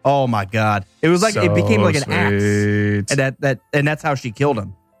that oh my god, it was like it became like an axe, and that's how she killed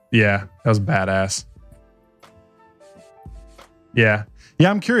him. Yeah, that was badass. Yeah.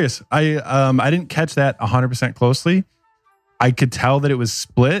 I'm curious. I didn't catch that 100% closely. I could tell that it was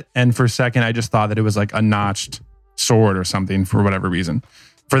split, and for a second, I just thought that it was like a notched sword or something for whatever reason,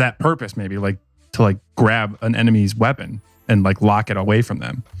 for that purpose, maybe like to like grab an enemy's weapon and like lock it away from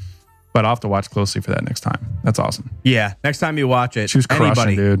them. But I'll have to watch closely for that next time. That's awesome. Yeah, next time you watch it, She was crushing,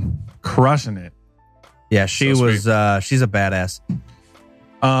 anybody, dude, crushing it. Yeah, she So was. She's a badass.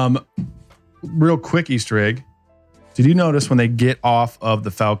 Real quick Easter egg. Did you notice when they get off of the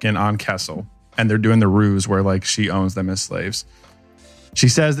Falcon on Kessel and they're doing the ruse where like she owns them as slaves? She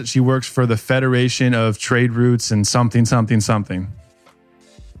says that she works for the Federation of Trade Routes and something.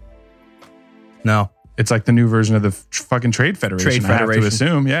 No, It's like the new version of the fucking Trade Federation. Trade I have Federation. to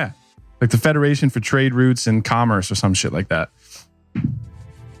assume, yeah. Like the Federation for Trade Routes and Commerce or some shit like that.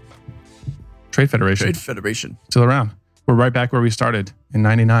 Trade Federation. Federation Still around. We're right back where we started in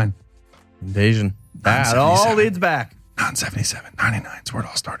 99. invasion. That all 977. leads back. 977, 99 is where it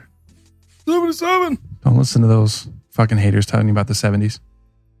all started. 77. Don't listen to those fucking haters telling you about the 70s.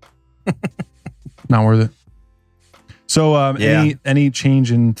 Not worth it. So, any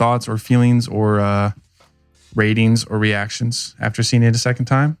change in thoughts or feelings or ratings or reactions after seeing it a second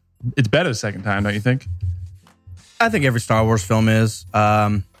time? It's better the second time, don't you think? I think every Star Wars film is.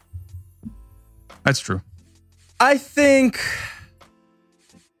 That's true. I think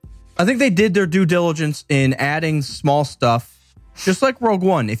they did their due diligence in adding small stuff, just like Rogue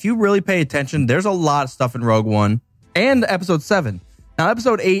One. If you really pay attention, there's a lot of stuff in Rogue One and Episode 7. Now,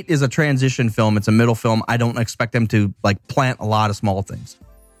 Episode 8 is a transition film. It's a middle film. I don't expect them to like plant a lot of small things.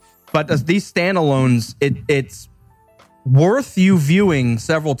 But as these standalones, it's worth you viewing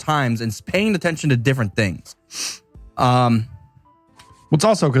several times and paying attention to different things. Well, it's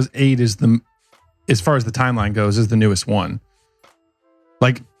also because 8 is as far as the timeline goes, is the newest one.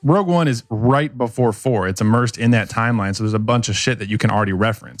 Like Rogue One is right before 4. It's immersed in that timeline. So there's a bunch of shit that you can already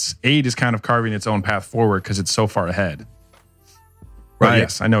reference. 8 is kind of carving its own path forward because it's so far ahead. But Right.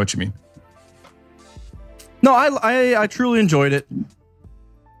 yes, I know what you mean. No, I truly enjoyed it.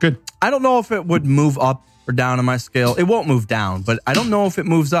 Good. I don't know if it would move up or down on my scale. It won't move down, but I don't know if it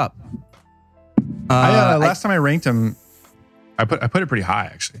moves up. Last time I ranked him, I put it pretty high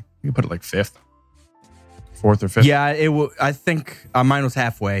actually. You can put it like 5th, 4th or 5th. Yeah, I think mine was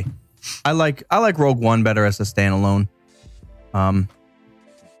halfway. I like Rogue One better as a standalone. I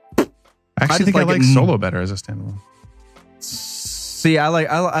actually just think I like like it Solo better as a standalone. See, I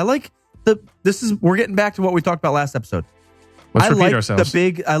like we're getting back to what we talked about last episode. Let's I repeat like ourselves.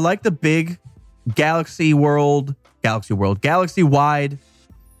 I like the big galaxy wide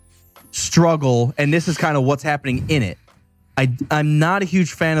struggle, and this is kind of what's happening in it. I'm not a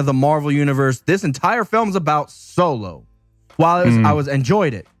huge fan of the Marvel universe. This entire film's about Solo. While I was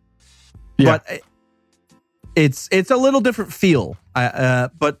enjoyed it, Yeah. but it's a little different feel.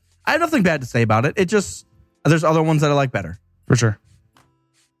 But I have nothing bad to say about it. It just there's other ones that I like better. For sure.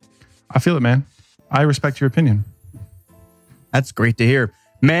 I feel it, man. I respect your opinion. That's great to hear.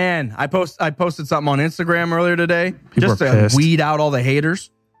 Man, I posted something on Instagram earlier today People just are to pissed. weed out all the haters.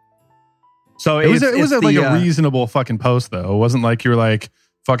 So It was it's like the, a reasonable fucking post, though. It wasn't like you were like,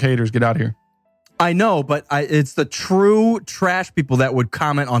 fuck haters, get out of here. I know, but it's the true trash people that would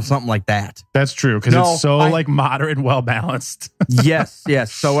comment on something like that. That's true, because No, it's so I- like moderate and well balanced. yes.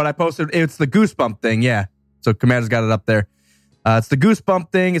 So what I posted, it's the goosebump thing. Yeah. So Commander's got it up there. It's the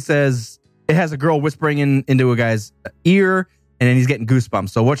goosebump thing. It says it has a girl whispering into a guy's ear, and then he's getting goosebumps.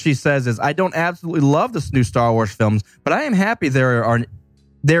 So what she says is, I don't absolutely love this new Star Wars films, but I am happy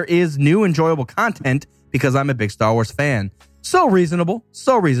there is new enjoyable content because I'm a big Star Wars fan. So reasonable.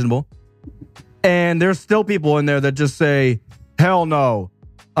 And there's still people in there that just say, hell no.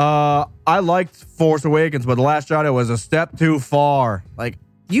 I liked Force Awakens, but The Last Jedi was a step too far. Like,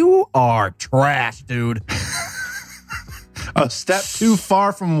 you are trash, dude. A step too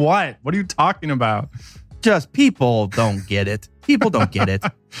far from what? What are you talking about? Just people don't get it. People don't get it.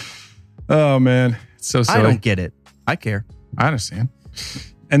 Oh, man. It's so silly. I don't get it. I care. I understand.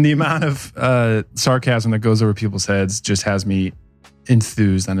 And the amount of sarcasm that goes over people's heads just has me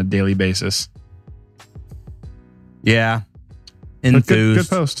enthused on a daily basis. Yeah. But Enthused.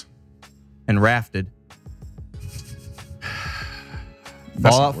 Good post. And rafted.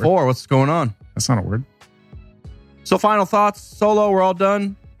 That's Fallout not a word. 4, what's going on? That's not a word. So final thoughts. Solo, we're all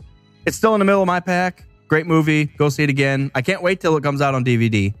done. It's still in the middle of my pack. Great movie. Go see it again. I can't wait till it comes out on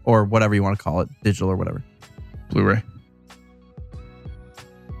DVD or whatever you want to call it. Digital or whatever. Blu-ray.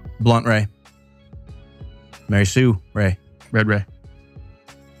 Blunt Ray. Mary Sue Ray. Red Ray.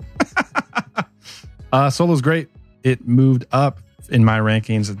 Solo's great. It moved up in my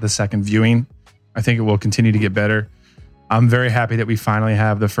rankings at the second viewing. I think it will continue to get better. I'm very happy that we finally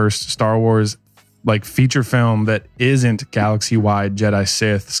have the first Star Wars like feature film that isn't galaxy-wide Jedi,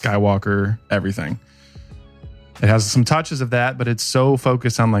 Sith, Skywalker, everything. It has some touches of that, but it's so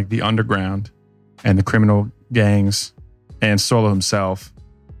focused on like the underground and the criminal gangs and Solo himself.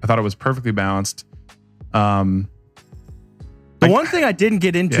 I thought it was perfectly balanced. The one thing I didn't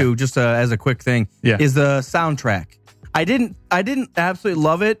get into, just as a quick thing, is the soundtrack. I didn't absolutely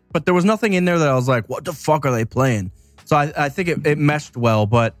love it, but there was nothing in there that I was like, what the fuck are they playing? So I think it meshed well,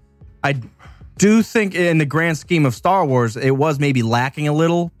 but I do think in the grand scheme of Star Wars, it was maybe lacking a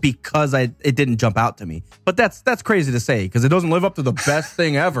little because it didn't jump out to me. But that's crazy to say because it doesn't live up to the best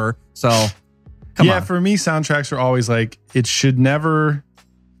thing ever. So come on. For me, soundtracks are always like, it should never...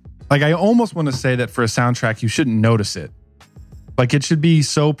 Like, I almost want to say that for a soundtrack, you shouldn't notice it. Like, it should be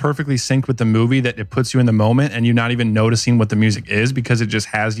so perfectly synced with the movie that it puts you in the moment and you're not even noticing what the music is because it just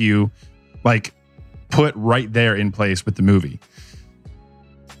has you, like, put right there in place with the movie.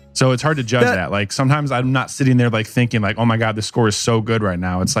 So it's hard to judge that. Like, sometimes I'm not sitting there, like, thinking, like, oh my God, the score is so good right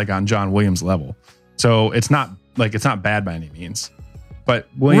now. It's, like, on John Williams level. So it's not bad by any means. But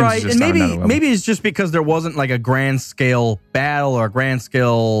Williams is just and on another level. maybe it's just because there wasn't like a grand scale battle or a grand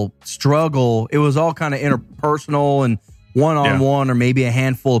scale struggle. It was all kind of interpersonal and one-on-one or maybe a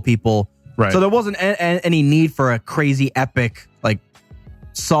handful of people. Right. So there wasn't any need for a crazy epic like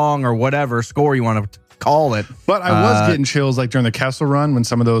song or whatever score you want to call it. But I was getting chills like during the Kessel Run when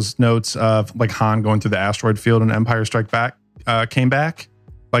some of those notes of like Han going through the asteroid field and Empire Strike Back came back.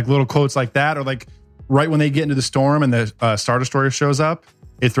 Like little quotes like that, or like right when they get into the storm and the Star Destroyer shows up,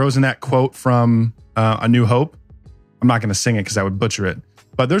 it throws in that quote from A New Hope. I'm not going to sing it because I would butcher it.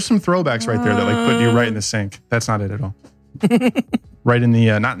 But there's some throwbacks right there that like put you right in the sync. That's not it at all. Right in the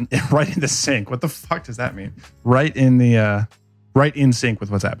right in the sync. What the fuck does that mean? Right in sync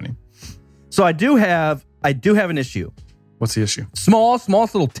with what's happening. So I do have an issue. What's the issue? Small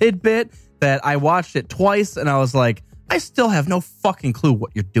little tidbit that I watched it twice and I was like, I still have no fucking clue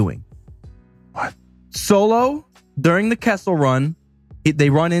what you're doing. What? Solo, during the Kessel Run, they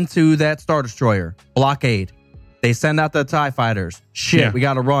run into that Star Destroyer, blockade. They send out the TIE fighters. Shit, we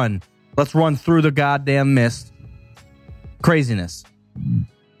got to run. Let's run through the goddamn mist. Craziness.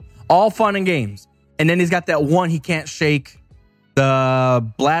 All fun and games. And then he's got that one he can't shake. The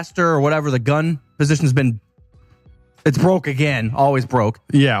blaster or whatever, the gun position's been... It's broke again. Always broke.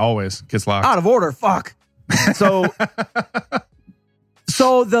 Yeah, always. Gets locked. Out of order. Fuck.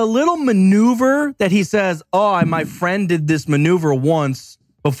 So the little maneuver that he says, oh, my friend did this maneuver once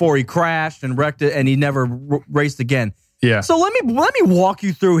before he crashed and wrecked it and he never raced again. Yeah. So let me walk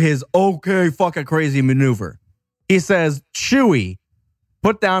you through his fucking crazy maneuver. He says, Chewie,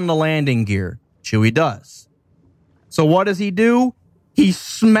 put down the landing gear. Chewie does. So what does he do? He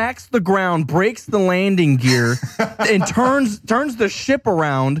smacks the ground, breaks the landing gear, and turns the ship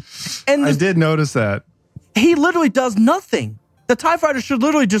around. And I did notice that. He literally does nothing. The TIE fighter should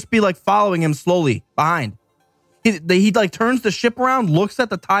literally just be like following him slowly behind. He like turns the ship around, looks at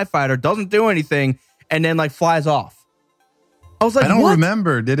the TIE fighter, doesn't do anything, and then like flies off. I was like, I don't what?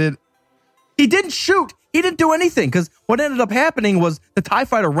 remember. Did it? He didn't shoot. He didn't do anything because what ended up happening was the TIE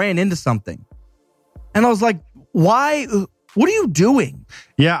fighter ran into something. And I was like, why? What are you doing?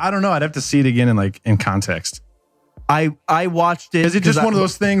 Yeah, I don't know. I'd have to see it again in context. I watched it. Is it just one of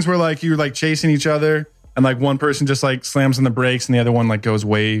those things where like you're like chasing each other and like one person just like slams on the brakes and the other one like goes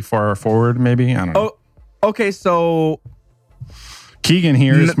way far forward? Maybe I don't know. Oh, okay. So Keegan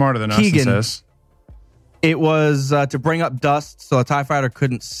here is smarter than us. Keegan, and says it was to bring up dust so a TIE fighter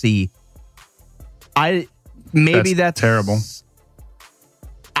couldn't see. That's terrible.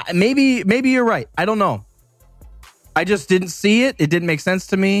 Maybe you're right. I don't know. I just didn't see it. It didn't make sense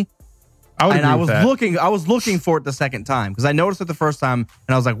to me. I was looking for it the second time because I noticed it the first time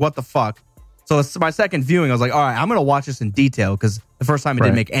and I was like, what the fuck? So it's my second viewing. I was like, all right, I'm going to watch this in detail because the first time it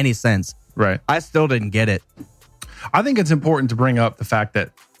didn't make any sense. Right. I still didn't get it. I think it's important to bring up the fact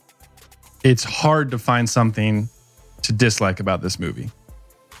that it's hard to find something to dislike about this movie.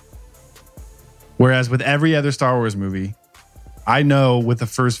 Whereas with every other Star Wars movie, I know with the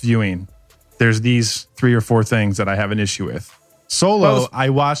first viewing, there's these 3 or 4 things that I have an issue with. Solo, I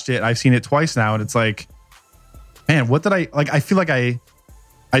watched it. I've seen it twice now, and it's like, man, what did I like? I feel like I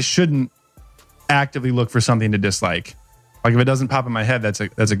shouldn't actively look for something to dislike. Like if it doesn't pop in my head, that's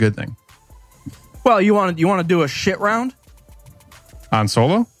a good thing. Well, you want to do a shit round On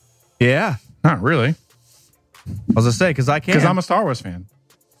Solo? Yeah, Not really, I was gonna say because I can. because I'm a Star Wars fan.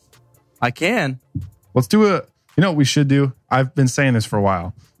 I can. Let's do a. You know what we should do? I've been saying this for a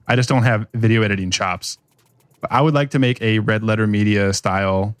while. I just don't have video editing chops. But I would like to make a Red Letter Media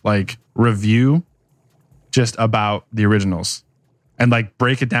style like review just about the originals and like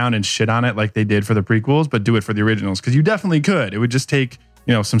break it down and shit on it like they did for the prequels, but do it for the originals because you definitely could. It would just take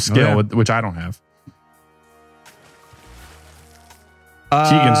some skill, which I don't have.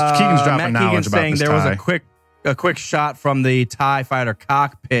 Keegan's dropping Matt knowledge Keegan's about saying this there was tie. a quick shot from the TIE fighter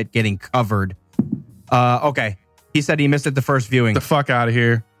cockpit getting covered. Okay. He said he missed it the first viewing. The fuck out of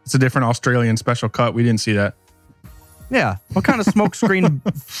here. It's a different Australian special cut. We didn't see that. Yeah. What kind of smoke screen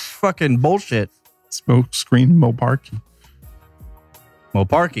fucking bullshit? Smoke screen Moparky.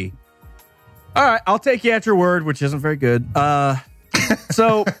 Moparky. All right. I'll take you at your word, which isn't very good.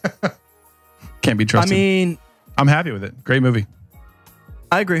 So Can't be trusted. I mean, I'm happy with it. Great movie.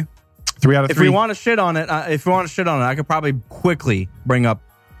 I agree. 3 out of 3. If we want to shit on it, I could probably quickly bring up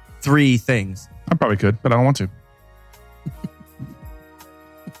 3 things. I probably could, but I don't want to.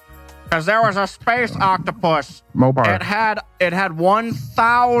 Because there was a space octopus. Mopar. It had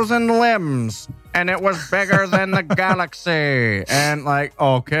 1,000 limbs, and it was bigger than the galaxy. And like,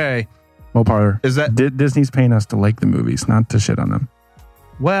 okay, Mopar. Is that- Disney's paying us to like the movies, not to shit on them.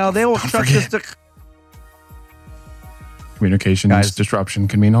 well, they will shut this. Communications disruption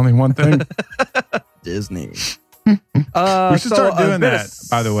can mean only one thing. Disney. We should start doing that,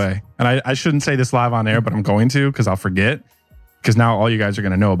 by the way. And I shouldn't say this live on air, but I'm going to because I'll forget. Because now all you guys are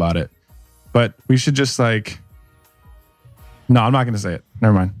going to know about it. But we should just like... No, I'm not going to say it.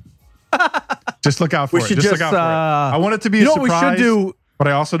 Never mind. Just look out for it. Just look out for it. I want it to be a surprise, what we should do? but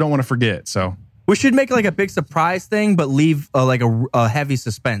I also don't want to forget. So We should make like a big surprise thing, but leave like a heavy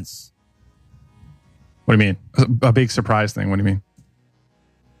suspense. what do you mean? A big surprise thing? What do you mean?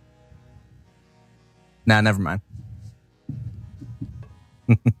 Nah, never mind.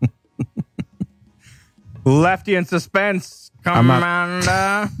 Lefty in suspense,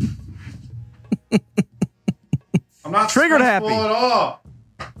 Commander. I'm not Triggered happy. at all.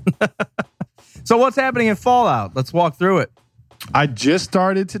 So what's happening in Fallout? Let's walk through it. I just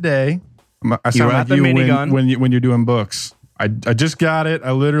started today. I You sound were like at the you minigun. when you're doing books. I just got it.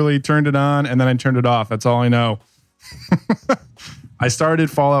 I literally turned it on and then I turned it off. That's all I know. I started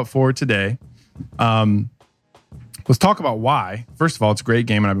Fallout 4 today. Let's talk about why. First of all, it's a great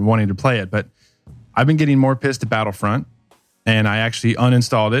game and I've been wanting to play it, but I've been getting more pissed at Battlefront and I actually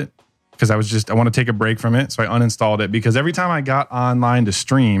uninstalled it because I want to take a break from it. So I uninstalled it because every time I got online to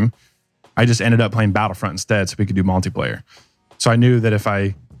stream, I just ended up playing Battlefront instead so we could do multiplayer. So I knew that if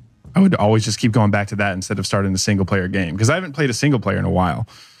I would always just keep going back to that instead of starting a single player game because I haven't played a single player in a while.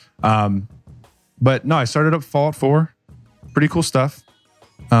 But no, I started up Fallout 4. Pretty cool stuff.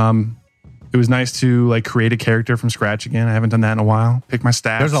 It was nice to like create a character from scratch again. I haven't done that in a while. Pick my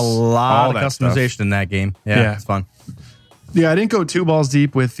stats. There's a lot of that customization stuff. in that game. Yeah, it's fun. Yeah, I didn't go too balls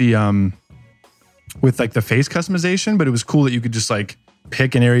deep with the with like the face customization, but it was cool that you could just like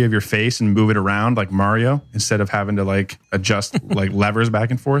pick an area of your face and move it around like Mario instead of having to like adjust like levers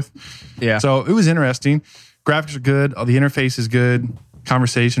back and forth. Yeah. So it was interesting. Graphics are good. The interface is good.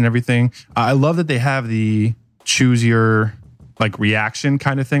 Conversation, everything. I love that they have the choose your like reaction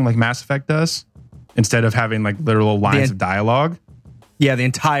kind of thing like Mass Effect does instead of having like literal lines of dialogue. Yeah, the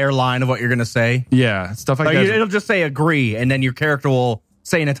entire line of what you're going to say. Yeah, stuff like that. It'll just say agree, and then your character will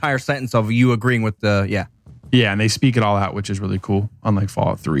say an entire sentence of you agreeing with the, Yeah, and they speak it all out, which is really cool, unlike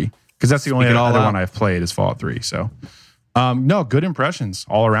Fallout 3. Because that's the only other one I've played is Fallout 3. So, no, good impressions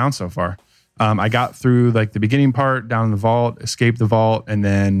all around so far. I got through like the beginning part, down in the vault, escaped the vault, and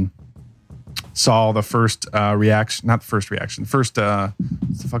then saw the first reaction. Not the first reaction. First,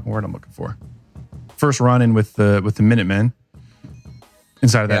 what's the fucking word I'm looking for? First run-in with the Minutemen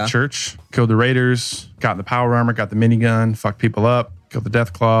inside of that church. Killed the Raiders, got the power armor, got the minigun, fucked people up, killed the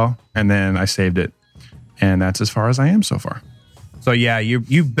Deathclaw, and then I saved it. And that's as far as I am so far. So yeah,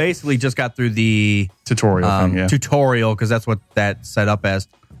 you basically just got through the Tutorial thing, yeah. tutorial because that's what that's set up as.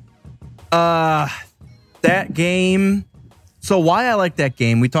 That game. So why I like that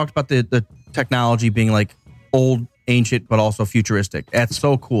game? We talked about the technology being like old, ancient, but also futuristic. That's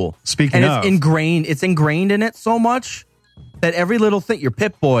so cool. Speaking and of, it's ingrained in it so much that every little thing, your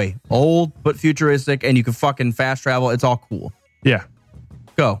Pip-Boy, old but futuristic, and you can fucking fast travel. It's all cool. Yeah.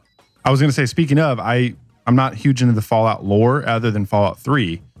 Go. I was going to say, speaking of, I'm not huge into the Fallout lore other than Fallout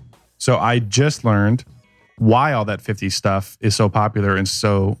 3. So I just learned why all that 50s stuff is so popular and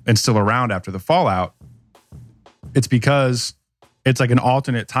still around after the Fallout. It's because it's like an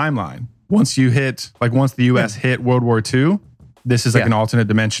alternate timeline. Once the US hit World War II, this is like an alternate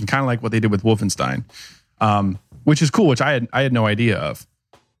dimension, kind of like what they did with Wolfenstein, which is cool, which I had no idea of.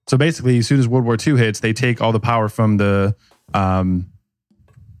 So basically, as soon as World War II hits, they take all the power from the,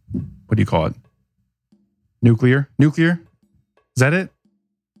 what do you call it? Nuclear? Is that it?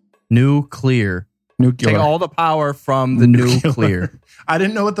 Nuclear. Take all the power from the nuclear. I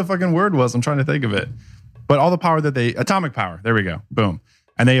didn't know what the fucking word was. I'm trying to think of it. But all the power atomic power. There we go. Boom.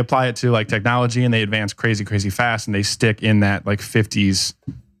 And they apply it to like technology and they advance crazy, crazy fast. And they stick in that like 50s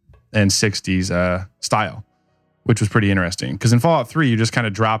and 60s style, which was pretty interesting. Because in Fallout 3, you just kind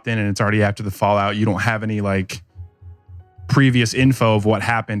of dropped in and it's already after the Fallout. You don't have any like previous info of what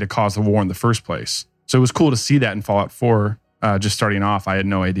happened to cause the war in the first place. So it was cool to see that in Fallout 4. Just starting off, I had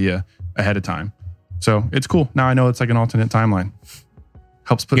no idea ahead of time. So it's cool. Now I know it's like an alternate timeline.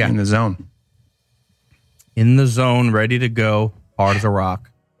 Helps put me in the zone. In the zone, ready to go, hard as a rock.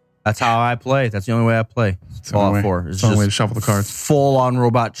 That's how I play. That's the only way I play. Fallout 4. It's the only way to shuffle the cards. Full on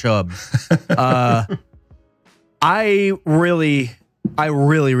robot chub. I really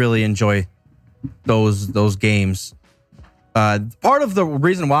enjoy those games. Part of the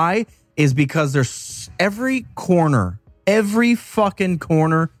reason why is because there's every corner, every fucking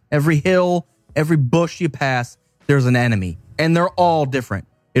corner, every hill, every bush you pass, there's an enemy. And they're all different.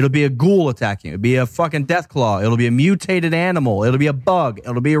 It'll be a ghoul attacking. It'll be a fucking deathclaw. It'll be a mutated animal. It'll be a bug.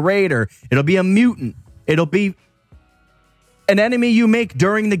 It'll be a raider. It'll be a mutant. It'll be an enemy you make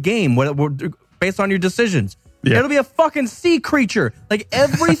during the game based on your decisions. Yeah. It'll be a fucking sea creature. Like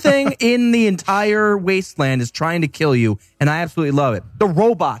everything in the entire wasteland is trying to kill you, and I absolutely love it. The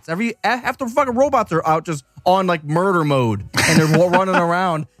robots. Half the fucking robots are out just on like murder mode, and they're running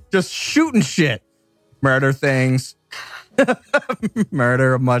around just shooting shit. Murder things.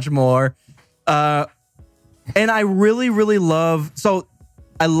 Murder much more. And I really love... So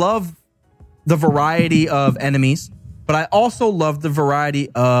I love the variety of enemies, but I also love the variety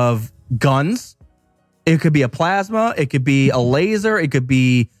of guns. It could be a plasma. It could be a laser. It could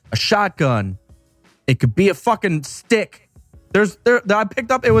be a shotgun. It could be a fucking stick. I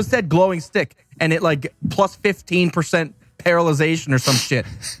picked up, it said glowing stick, and it like plus 15% paralyzation or some shit.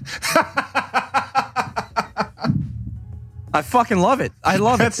 I fucking love it. I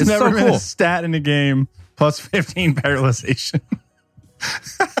love it. It's never so been cool. A stat in a game plus 15 paralyzation.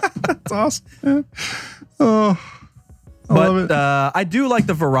 That's awesome. Oh, I love it. I do like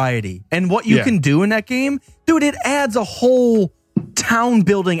the variety and what you can do in that game, dude. It adds a whole town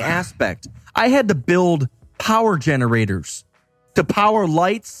building aspect. I had to build power generators to power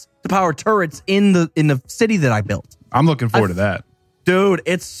lights, to power turrets in the city that I built. I'm looking forward to that, dude.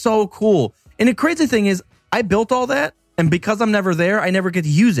 It's so cool. And the crazy thing is, I built all that. And because I'm never there, I never get to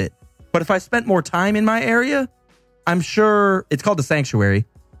use it. But if I spent more time in my area, I'm sure it's called the Sanctuary.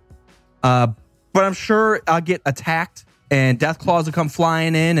 But I'm sure I'll get attacked and death claws will come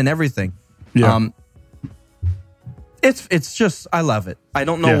flying in and everything. Yeah. It's just, I love it. I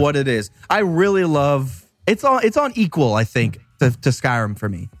don't know what it is. I really love it's on equal, I think, to Skyrim for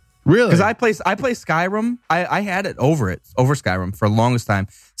me. Really? Because I play Skyrim. I had it over Skyrim for the longest time.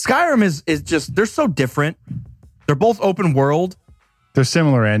 Skyrim is just, they're so different. They're both open world. They're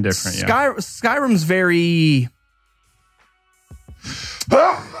similar and different, Skyrim's very...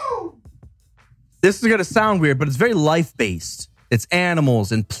 This is going to sound weird, but it's very life-based. It's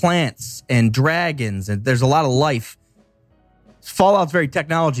animals and plants and dragons, and there's a lot of life. Fallout's very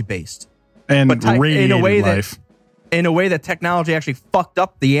technology-based. And in a way that technology actually fucked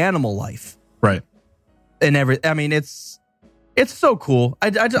up the animal life. Right. And it's so cool. I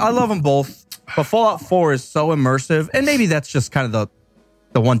love them both. But Fallout 4 is so immersive, and maybe that's just kind of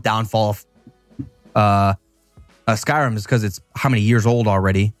the one downfall of Skyrim is because it's how many years old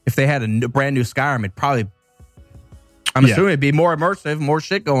already. If they had a brand new Skyrim, it'd probably, I'm assuming it'd be more immersive, more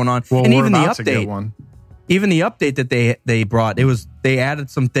shit going on. Well, and even the update that they brought, they added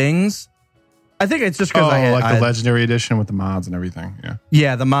some things. I think it's just because the Legendary Edition with the mods and everything.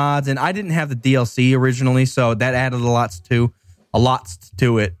 Yeah, the mods, and I didn't have the DLC originally, so that added a lot to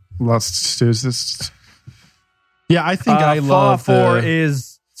it. Lots to this. Yeah, I think I love Fallout 4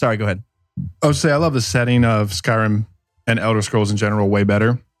 is. Sorry, go ahead. I would say I love the setting of Skyrim and Elder Scrolls in general way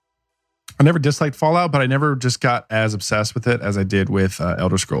better. I never disliked Fallout, but I never just got as obsessed with it as I did with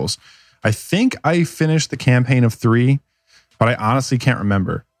Elder Scrolls. I think I finished the campaign of 3 but I honestly can't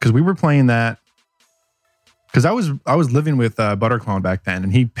remember because we were playing that. Because I was living with Butterclone back then,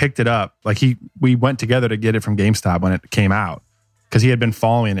 and he picked it up. Like we went together to get it from GameStop when it came out because he had been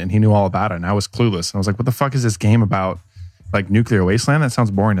following it and he knew all about it, and I was clueless. And I was like, "What the fuck is this game about? Like Nuclear Wasteland? That sounds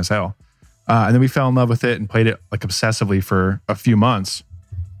boring as hell." And then we fell in love with it and played it like obsessively for a few months.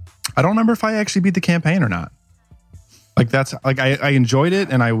 I don't remember if I actually beat the campaign or not. Like that's like I enjoyed it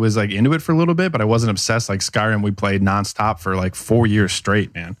and I was like into it for a little bit, but I wasn't obsessed like Skyrim. We played nonstop for like 4 years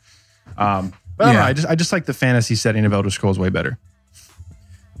straight, man. But I don't know, I just like the fantasy setting of Elder Scrolls way better.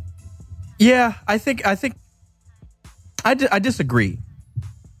 Yeah, I think I disagree.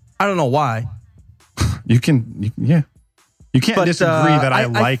 I don't know why. You can't disagree that I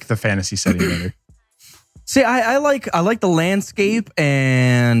like the fantasy setting better. See, I like the landscape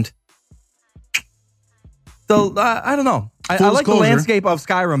and I don't know. I like the landscape of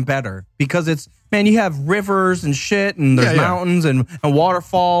Skyrim better because it's, man, you have rivers and shit and there's mountains and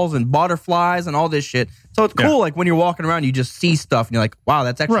waterfalls and butterflies and all this shit. So it's cool. Like when you're walking around, you just see stuff and you're like, wow,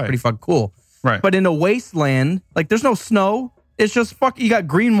 that's actually pretty fucking cool. Right. But in a wasteland, like there's no snow. It's just you got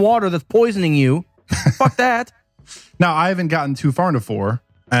green water that's poisoning you. Fuck that. Now, I haven't gotten too far into 4,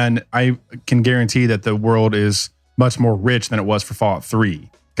 and I can guarantee that the world is much more rich than it was for Fallout 3.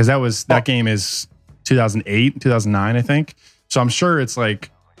 Because that game is 2008, 2009, I think. So I'm sure it's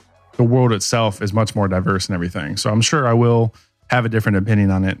like the world itself is much more diverse and everything. So I'm sure I will have a different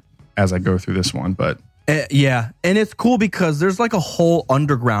opinion on it as I go through this one. But yeah, and it's cool because there's like a whole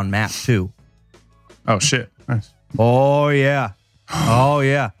underground map too. Oh shit! Nice. Oh yeah, oh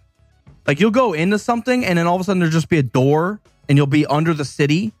yeah. Like you'll go into something and then all of a sudden there'll just be a door and you'll be under the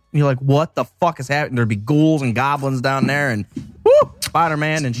city and you're like, what the fuck is happening? There'll be ghouls and goblins down there and whoo,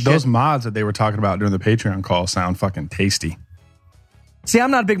 Spider-Man and shit. Those mods that they were talking about during the Patreon call sound fucking tasty. See, I'm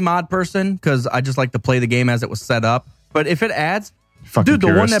not a big mod person because I just like to play the game as it was set up. But if it adds, fucking dude,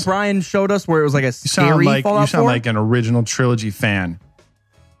 the one that Brian showed us where it was like a scary Fallout 4? You sound like an original trilogy fan.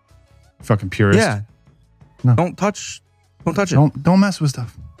 Fucking purist. Yeah. No. Don't touch it. Don't mess with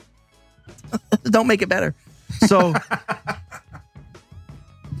stuff. Don't make it better. So,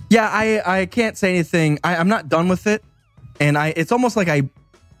 yeah, I can't say anything. I'm not done with it. And it's almost like I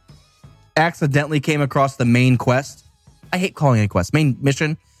accidentally came across the main quest. I hate calling it a quest. Main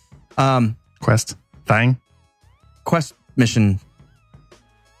mission. Quest thing. Quest mission.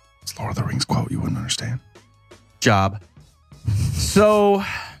 It's Lord of the Rings quote. You wouldn't understand. Job. So.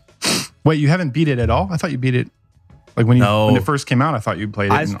 Wait, you haven't beat it at all? I thought you beat it. Like when it first came out, I thought you played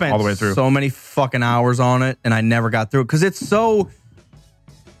it all the way through. I spent so many fucking hours on it, and I never got through it because it's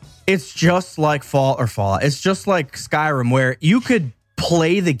just like Fallout. It's just like Skyrim, where you could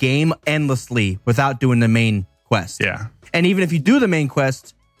play the game endlessly without doing the main quest. Yeah, and even if you do the main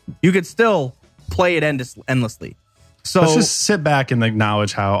quest, you could still play it endlessly. So let's just sit back and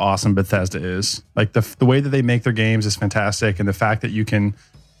acknowledge how awesome Bethesda is. Like the way that they make their games is fantastic, and the fact that you can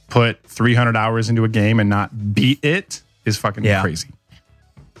put 300 hours into a game and not beat it is fucking crazy.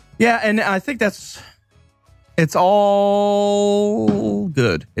 Yeah, and I think it's all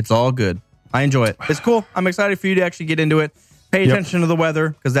good. It's all good. I enjoy it. It's cool. I'm excited for you to actually get into it. Pay attention to the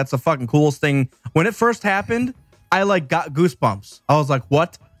weather because that's the fucking coolest thing. When it first happened, I got goosebumps. I was like,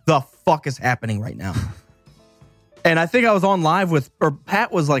 what the fuck is happening right now? And I think I was on live or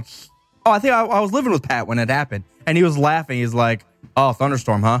Pat was like, I think I was living with Pat when it happened. And he was laughing. He's like, oh,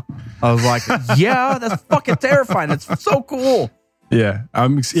 thunderstorm, huh? I was like, yeah, that's fucking terrifying. That's so cool. Yeah,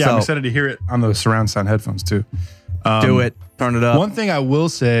 I'm excited to hear it on the surround sound headphones too. Do it. Turn it up. One thing I will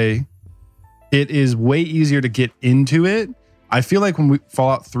say, it is way easier to get into it. I feel like when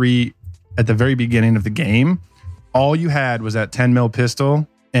Fallout 3, at the very beginning of the game, all you had was that 10 mil pistol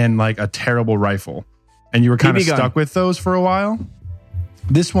and like a terrible rifle. And you were kind of stuck with those for a while.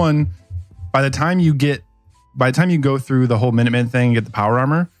 This one, by the time you go through the whole Minuteman thing and get the power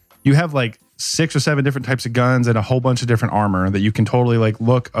armor, you have like 6 or 7 different types of guns and a whole bunch of different armor that you can totally like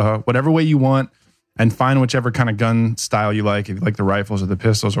look whatever way you want and find whichever kind of gun style you like, if you like the rifles or the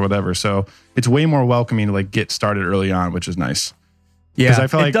pistols or whatever. So it's way more welcoming to like get started early on, which is nice. Yeah, because I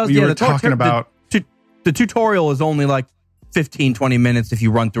feel like we were talking about the tutorial is only like 15, 20 minutes if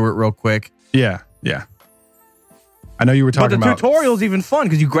you run through it real quick. Yeah. I know you were talking about... But the tutorial's even fun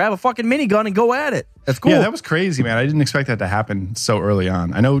because you grab a fucking minigun and go at it. That's cool. Yeah, that was crazy, man. I didn't expect that to happen so early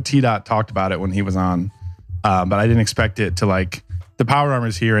on. I know T-Dot talked about it when he was on, but I didn't expect it to like... The power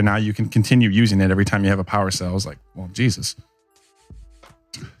armor's here and now you can continue using it every time you have a power cell. I was like, well, Jesus.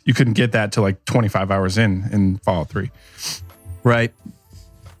 You couldn't get that till like 25 hours in Fallout 3. Right.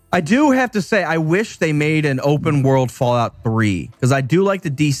 I do have to say, I wish they made an open world Fallout 3 because I do like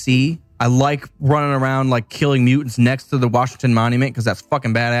the DC. I like running around like killing mutants next to the Washington Monument because that's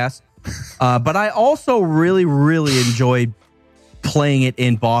fucking badass. But I also really, really enjoy playing it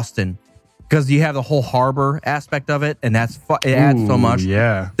in Boston because you have the whole harbor aspect of it, and it adds so much.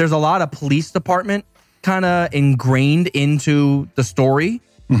 Yeah, there's a lot of police department kind of ingrained into the story.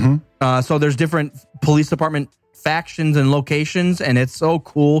 So there's different police department factions and locations, and it's so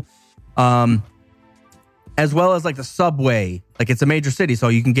cool. As well as like the subway, like it's a major city, so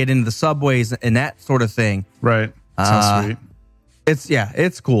you can get into the subways and that sort of thing. Right. Sounds sweet.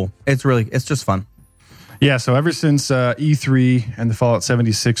 It's cool. It's just fun. Yeah. So ever since E3 and the Fallout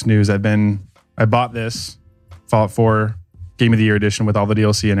 76 news, I bought this Fallout 4 Game of the Year edition with all the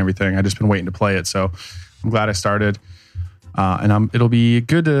DLC and everything. I just been waiting to play it, so I'm glad I started. And it'll be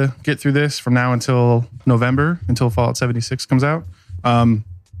good to get through this from now until November, until Fallout 76 comes out.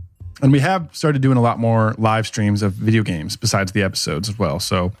 And we have started doing a lot more live streams of video games besides the episodes as well.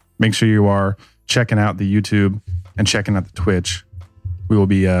 So make sure you are checking out the YouTube and checking out the Twitch. We will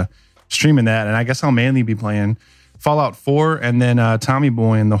be streaming that. And I guess I'll mainly be playing Fallout 4. And then Tommy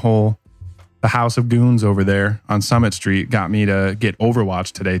Boy and the House of Goons over there on Summit Street got me to get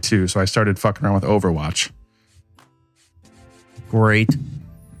Overwatch today too. So I started fucking around with Overwatch. Great.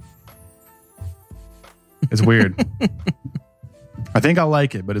 It's weird. I think I'll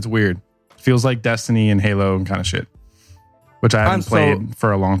like it, but it's weird. It feels like Destiny and Halo and kind of shit, which I haven't played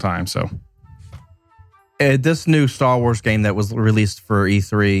for a long time. So this new Star Wars game that was released for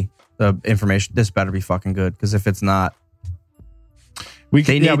E3, the information, this better be fucking good, because if it's not,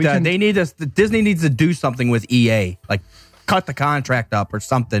 Disney needs to do something with EA, like cut the contract up or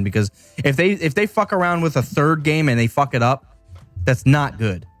something, because if they fuck around with a third game and they fuck it up, that's not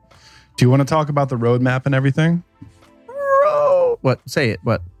good. Do you want to talk about the roadmap and everything? What? Say it.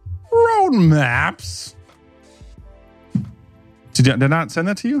 What? Roadmaps. Did I not send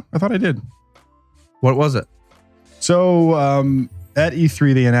that to you? I thought I did. What was it? So at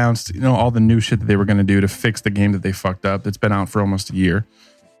E3, they announced all the new shit that they were going to do to fix the game that they fucked up. It's been out for almost a year.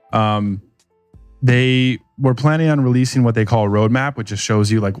 They were planning on releasing what they call a roadmap, which just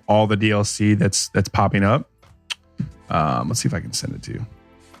shows you like all the DLC that's popping up. Let's see if I can send it to you.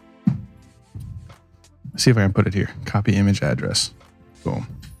 See if I can put it here. Copy image address. Boom.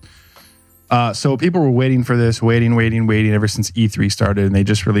 So people were waiting for this, waiting ever since E3 started, and they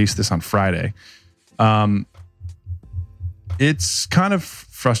just released this on Friday. It's kind of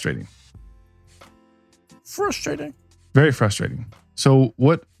frustrating. Very frustrating. So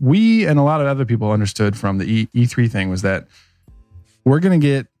what we and a lot of other people understood from the E3 thing was that we're going to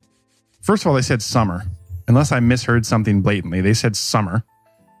get, first of all, they said summer. Unless I misheard something blatantly, they said summer.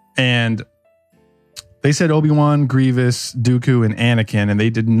 And they said Obi-Wan, Grievous, Dooku, and Anakin, and they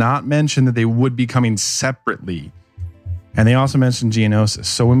did not mention that they would be coming separately. And they also mentioned Geonosis.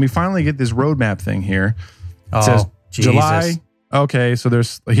 So when we finally get this roadmap thing here, it says Jesus. July. Okay, so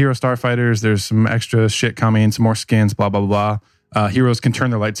there's Hero Starfighters, there's some extra shit coming, some more skins, blah, blah, blah, blah. Heroes can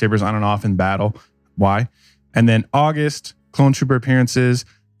turn their lightsabers on and off in battle. Why? And then August, Clone Trooper appearances,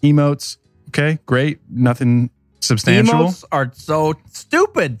 emotes. Okay, great. Nothing substantial. Emotes are so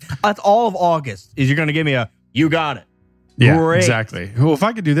stupid. That's all of August. Is you're going to give me a you got it. Yeah, great. Exactly. Well, if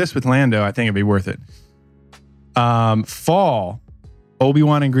I could do this with Lando, I think it'd be worth it. Fall,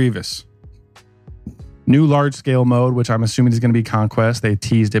 Obi-Wan and Grievous. New large scale mode, which I'm assuming is going to be Conquest. They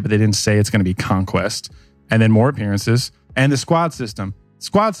teased it, but they didn't say it's going to be Conquest. And then more appearances. And the squad system.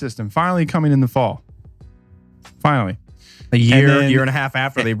 Squad system finally coming in the fall. Finally. A year and a half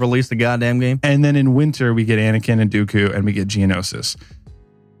after they released the goddamn game. And then in winter, we get Anakin and Dooku, and we get Geonosis.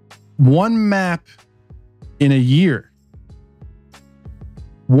 One map in a year.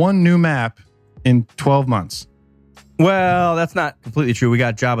 One new map in 12 months. Well, that's not completely true. We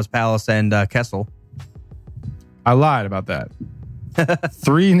got Jabba's Palace and Kessel. I lied about that.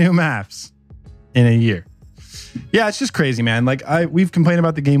 3 new maps in a year. Yeah, it's just crazy, man. Like we've complained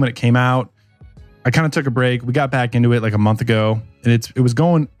about the game when it came out. I kind of took a break. We got back into it like a month ago, and it was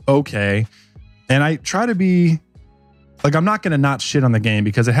going okay. And I try to be like, I'm not going to not shit on the game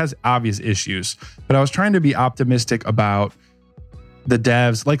because it has obvious issues, but I was trying to be optimistic about the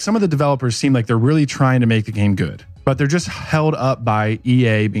devs. Like some of the developers seem like they're really trying to make the game good, but they're just held up by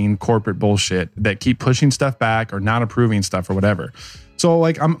EA being corporate bullshit that keep pushing stuff back or not approving stuff or whatever. So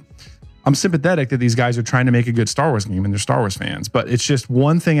like I'm sympathetic that these guys are trying to make a good Star Wars game and they're Star Wars fans, but it's just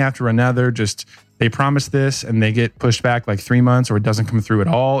one thing after another. Just they promise this and they get pushed back like 3 months or it doesn't come through at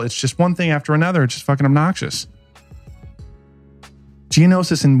all. It's just one thing after another. It's just fucking obnoxious.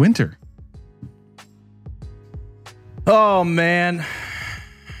 Geonosis in winter. Oh, man.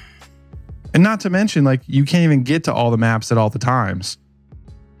 And not to mention, like, you can't even get to all the maps at all the times.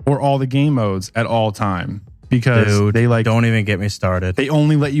 or all the game modes at all time because Dude, they like don't even get me started. they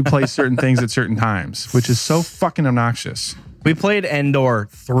only let you play certain things at certain times, which is so fucking obnoxious. We played Endor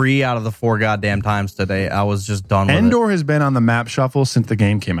 3 out of the 4 goddamn times today. I was just done with it. Endor has been on the map shuffle since the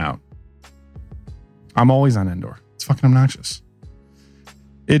game came out. I'm always on Endor. It's fucking obnoxious.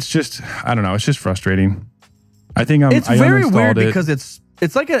 It's just, I don't know. It's just frustrating. I think It's very weird it. because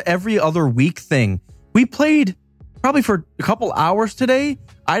it's like a every other week thing. We played probably for a couple hours today.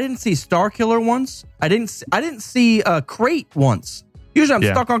 I didn't see Starkiller once. I didn't see Crate once. Usually I'm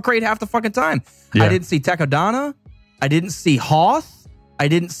stuck on Crate half the fucking time. Yeah. I didn't see Takodana. I didn't see Hoth. I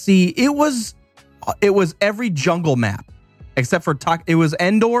didn't see it was every jungle map except for it was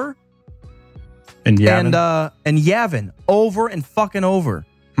Endor and Yavin. and Yavin over and fucking over.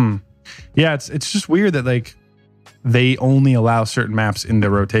 Yeah, it's just weird that like they only allow certain maps in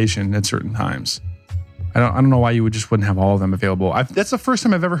the rotation at certain times. I don't know why you wouldn't have all of them available. That's the first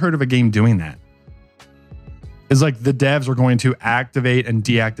time I've ever heard of a game doing that. It's like the devs are going to activate and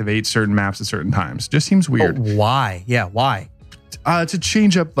deactivate certain maps at certain times. Just seems weird. Oh, why? Yeah, why? To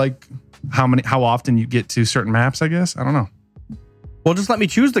change up like how often you get to certain maps, I guess. I don't know. Well, just let me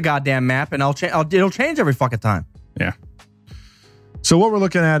choose the goddamn map and it'll change every fucking time. Yeah. So what we're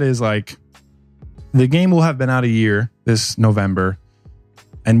looking at is like the game will have been out a year this November,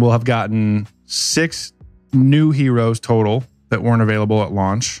 and we'll have gotten 6 new heroes total that weren't available at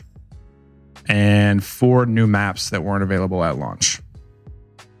launch, and 4 new maps that weren't available at launch.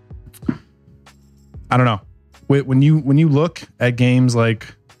 I don't know. When you look at games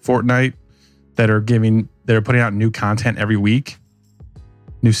like Fortnite that are putting out new content every week,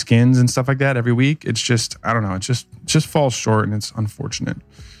 new skins and stuff like that every week, it's just, I don't know, it just falls short, and it's unfortunate.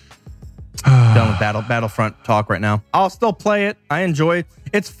 Done with Battlefront talk right now. I'll still play it. I enjoy it.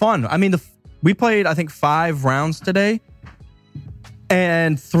 It's fun. I mean, we played, I think, 5 rounds today,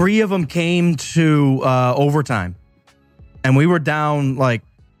 and 3 of them came to overtime, and we were down, like,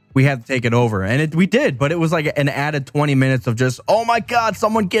 we had to take it over, and we did, but it was like an added 20 minutes of just, oh my God,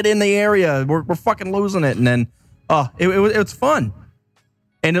 someone get in the area. We're fucking losing it. And then, it was fun.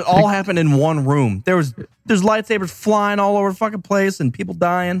 And it all happened in one room. There's lightsabers flying all over the fucking place and people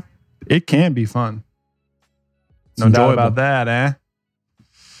dying. It can be fun. No doubt about that, eh?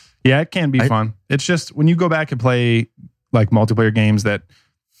 Yeah, it can be fun. It's just when you go back and play like multiplayer games that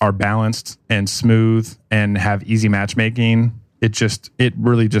are balanced and smooth and have easy matchmaking, it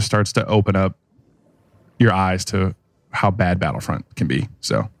really just starts to open up your eyes to how bad Battlefront can be.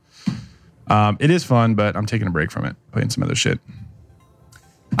 So it is fun, but I'm taking a break from it, playing some other shit.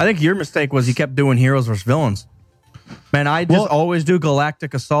 I think your mistake was you kept doing heroes versus villains. Man, I just always do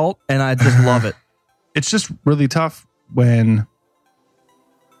Galactic Assault, and I just love it. It's just really tough when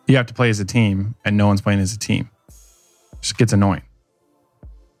you have to play as a team and no one's playing as a team. It just gets annoying.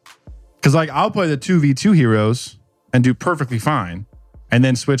 Because like I'll play the 2v2 heroes and do perfectly fine, and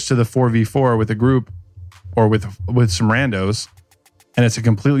then switch to the 4v4 with a group or with some randos, and it's a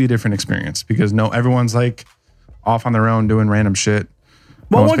completely different experience because everyone's like off on their own doing random shit.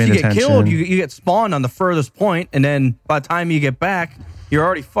 Well, once you get killed, you get spawned on the furthest point, and then by the time you get back, you're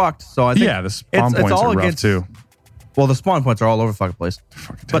already fucked. So I think the spawn points are rough too. Well, the spawn points are all over the fucking place. They're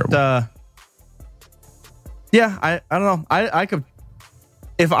fucking terrible. But yeah, I don't know. I could,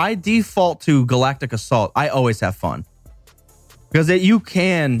 if I default to Galactic Assault, I always have fun because you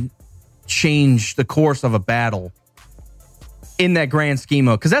can change the course of a battle in that grand scheme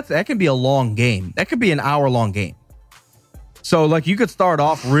of, because that can be a long game. That could be an hour-long game. So, like, you could start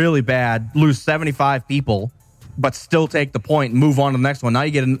off really bad, lose 75 people, but still take the point and move on to the next one. Now you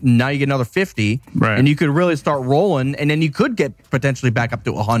get another 50, right? And you could really start rolling, and then you could get potentially back up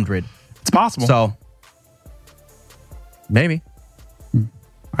to 100. It's possible. So, maybe.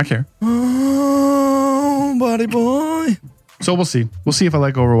 I care. Oh, buddy boy. So we'll see. We'll see if I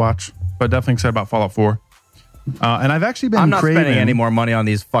like Overwatch, but definitely excited about Fallout 4. And I've actually been I'm not craving spending any more money on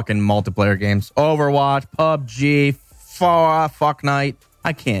these fucking multiplayer games. Overwatch, PUBG, Fuck Night.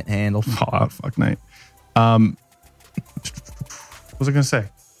 I can't handle Fallout Fuck Night. What was I going to say?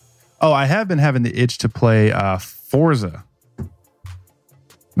 Oh, I have been having the itch to play Forza.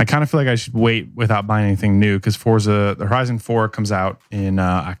 I kind of feel like I should wait without buying anything new because Forza, the Horizon 4 comes out in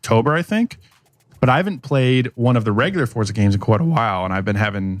October, I think. But I haven't played one of the regular Forza games in quite a while, and I've been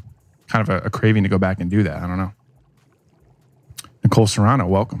having kind of a craving to go back and do that. I don't know. Nicole Serrano,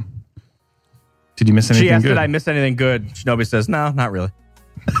 welcome. Did you miss anything good? She asked, did I miss anything good? Shinobi says, no, not really.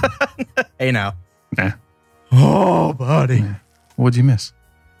 Hey, now. Nah. Oh, buddy. What'd you miss?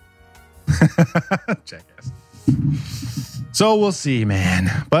 Jackass. So we'll see, man.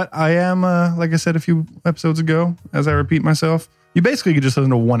 But I am, like I said a few episodes ago, as I repeat myself, You basically could just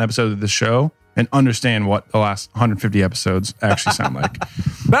listen to one episode of the show and understand what the last 150 episodes actually sound like.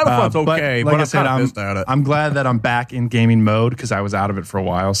 Battlefront's okay, but like I said, I'm pissed at it. I'm glad that I'm back in gaming mode because I was out of it for a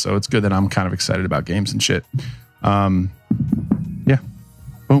while. So it's good that I'm kind of excited about games and shit. Yeah.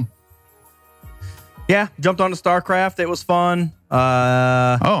 Boom. Yeah, jumped onto StarCraft. It was fun.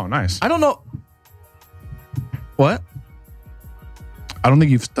 Oh, nice. I don't know. What? I don't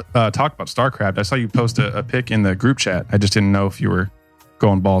think you've talked about StarCraft. I saw you post a pic in the group chat. I just didn't know if you were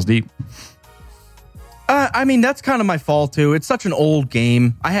going balls deep. I mean, that's kind of my fault, too. It's such an old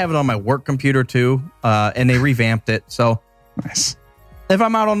game. I have it on my work computer, too, and they revamped it. So Nice. if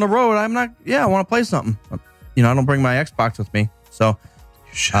I'm out on the road, I want to play something. You know, I don't bring my Xbox with me. So,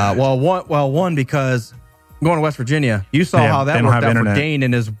 one, because I'm going to West Virginia. You saw how that worked out for Dane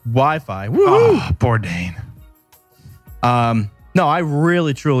and his Wi-Fi. Woo! Oh, poor Dane. No, I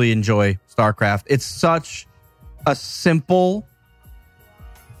really, truly enjoy StarCraft. It's such a simple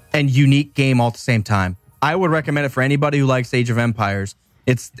and unique game all at the same time. I would recommend it for anybody who likes Age of Empires.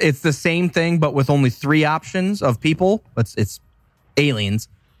 It's the same thing, but with only 3 options of people. It's aliens.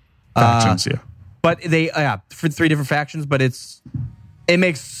 Factions, yeah. But they, for 3 different factions, but it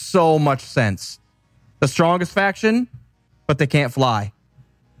makes so much sense. The strongest faction, but they can't fly.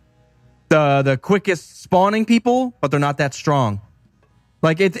 The quickest spawning people, but they're not that strong.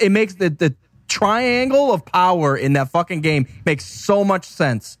 Like it makes the triangle of power in that fucking game makes so much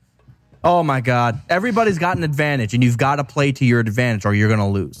sense. Oh my God. Everybody's got an advantage and you've got to play to your advantage or you're going to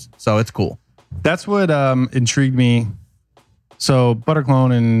lose. So it's cool. That's what intrigued me. So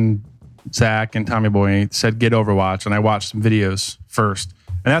Butterclone and Zach and Tommy Boy said get Overwatch, and I watched some videos first.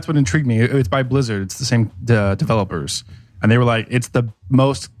 And that's what intrigued me. It's by Blizzard. It's the same developers. And they were like, it's the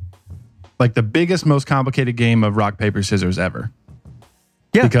biggest, most complicated game of rock, paper, scissors ever.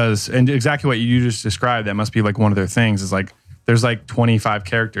 Yeah. And exactly what you just described, that must be like one of their things is like, there's like 25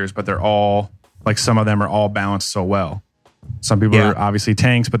 characters, but they're all like, some of them are all balanced so well. Some people are obviously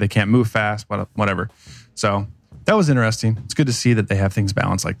tanks, but they can't move fast, but whatever. So that was interesting. It's good to see that they have things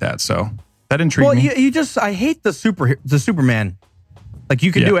balanced like that. So that intrigued me. I hate the Superman. Like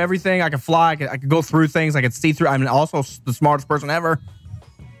you can do everything. I can fly. I can go through things. I can see through. I'm also the smartest person ever.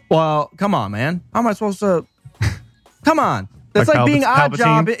 Well, come on, man. How am I supposed to? Come on. That's like being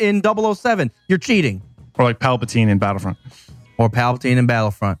Oddjob in 007. You're cheating. Or like Palpatine in Battlefront.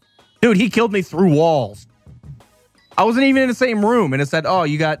 Dude, he killed me through walls. I wasn't even in the same room, and it said, "Oh,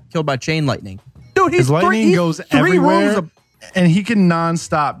 you got killed by chain lightning." Dude, his lightning goes everywhere, and he can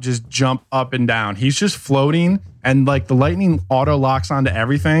nonstop just jump up and down. He's just floating, and like the lightning auto locks onto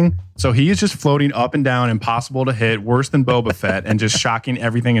everything, so he is just floating up and down, impossible to hit, worse than Boba Fett, and just shocking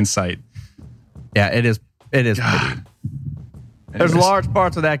everything in sight. Yeah, it is. It is. There's large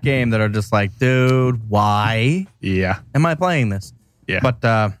parts of that game that are just like, dude, why? Yeah. Am I playing this? Yeah. But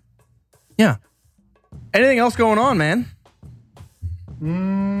yeah. Anything else going on, man?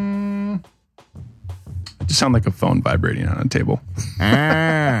 I just sound like a phone vibrating on a table.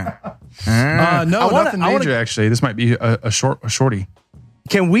 No, nothing major. Actually, this might be a shorty.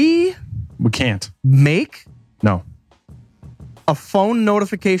 Can we? We can't make a phone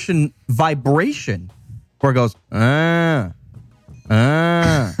notification vibration where it goes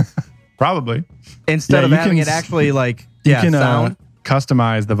probably instead of having it actually like you can sound.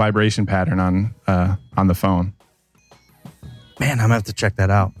 Customize the vibration pattern on the phone. Man, I'm gonna have to check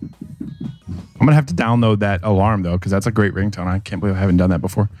that out. I'm gonna have to download that alarm though, because that's a great ringtone. I can't believe I haven't done that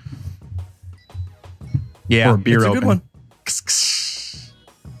before. Yeah, or a beer it's a open. good one.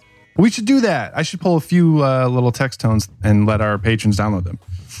 We should do that. I should pull a few little text tones and let our patrons download them.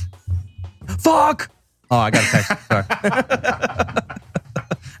 Fuck! Oh, I got a text. Sorry.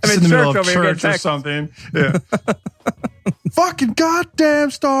 I'm in the middle of church or something. Yeah. Fucking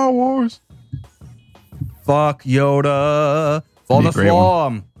goddamn Star Wars. Fuck Yoda. For the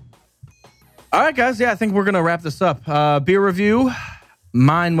swarm. All right, guys. Yeah, I think we're going to wrap this up. Beer review.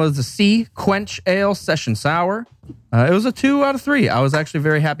 Mine was the Sea Quench Ale Session Sour. It was a 2 out of 3. I was actually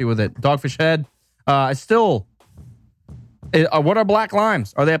very happy with it. Dogfish Head. What are black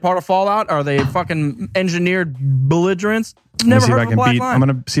limes? Are they a part of Fallout? Are they fucking engineered belligerents? I've never heard of a black lime. I'm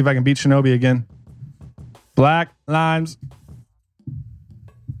going to see if I can beat Shinobi again. Black limes.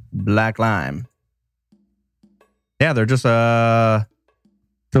 Black lime. Yeah, they're just they're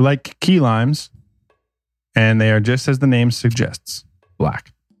like key limes, and they are just as the name suggests,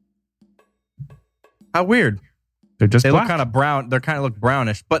 black. How weird. They're just they black. Look kind of brown. They kind of look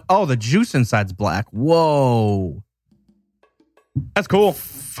brownish, but the juice inside's black. Whoa, that's cool.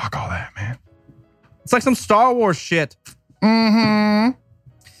 Fuck all that, man. It's like some Star Wars shit. Mm-hmm.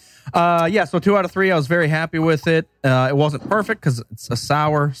 Yeah, so 2 out of 3. I was very happy with it. It wasn't perfect because it's a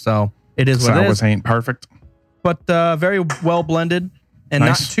sour, so it is what it is. Sours ain't perfect. But very well blended and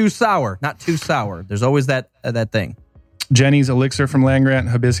Nice. not too sour. Not too sour. There's always that thing. Jenny's Elixir from Land Grant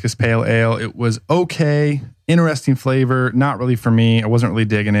Hibiscus Pale Ale. It was okay. Interesting flavor. Not really for me. I wasn't really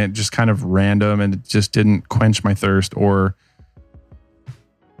digging it. Just kind of random, and it just didn't quench my thirst, or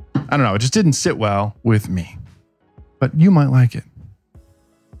I don't know. It just didn't sit well with me. But you might like it.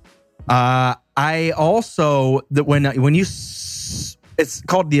 I also that when you it's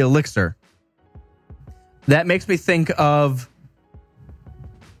called the Elixir. That makes me think of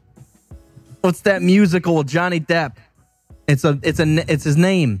what's that musical with Johnny Depp? It's his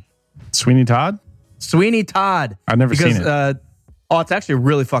name. Sweeney Todd? Sweeney Todd. I've never seen it. It's actually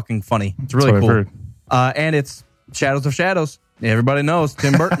really fucking funny. It's really That's what cool. I've heard. And it's Shadows of Shadows. Everybody knows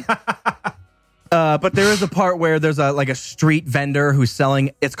Tim Burton. But there is a part where there's a street vendor who's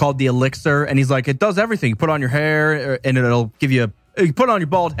selling. It's called the Elixir, and he's like, it does everything. You put it on your hair, and it'll give you. You put it on your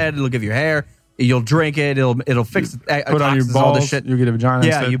bald head, it'll give you hair. You'll drink it. It'll fix it. Put on your balls, all this shit. you get a vagina.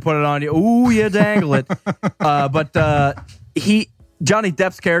 Yeah, instead. you put it on you. Ooh, you dangle it. But Johnny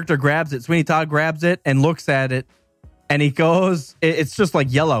Depp's character grabs it. Sweeney Todd grabs it and looks at it, and he goes, it's just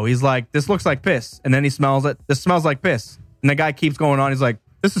like yellow. He's like, this looks like piss. And then he smells it. This smells like piss. And the guy keeps going on. He's like,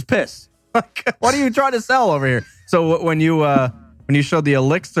 this is piss. Like, what are you trying to sell over here? So when you showed the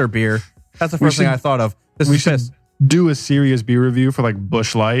Elixir beer, that's the first thing I thought of. We should do a serious beer review for like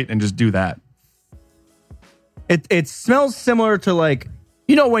Busch Light and just do that. It smells similar to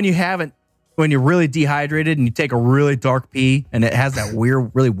when you're really dehydrated and you take a really dark pee and it has that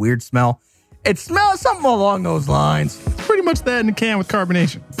really weird smell. It smells something along those lines. It's pretty much that in a can with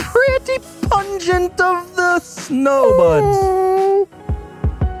carbonation. Pretty pungent of the snowbuds.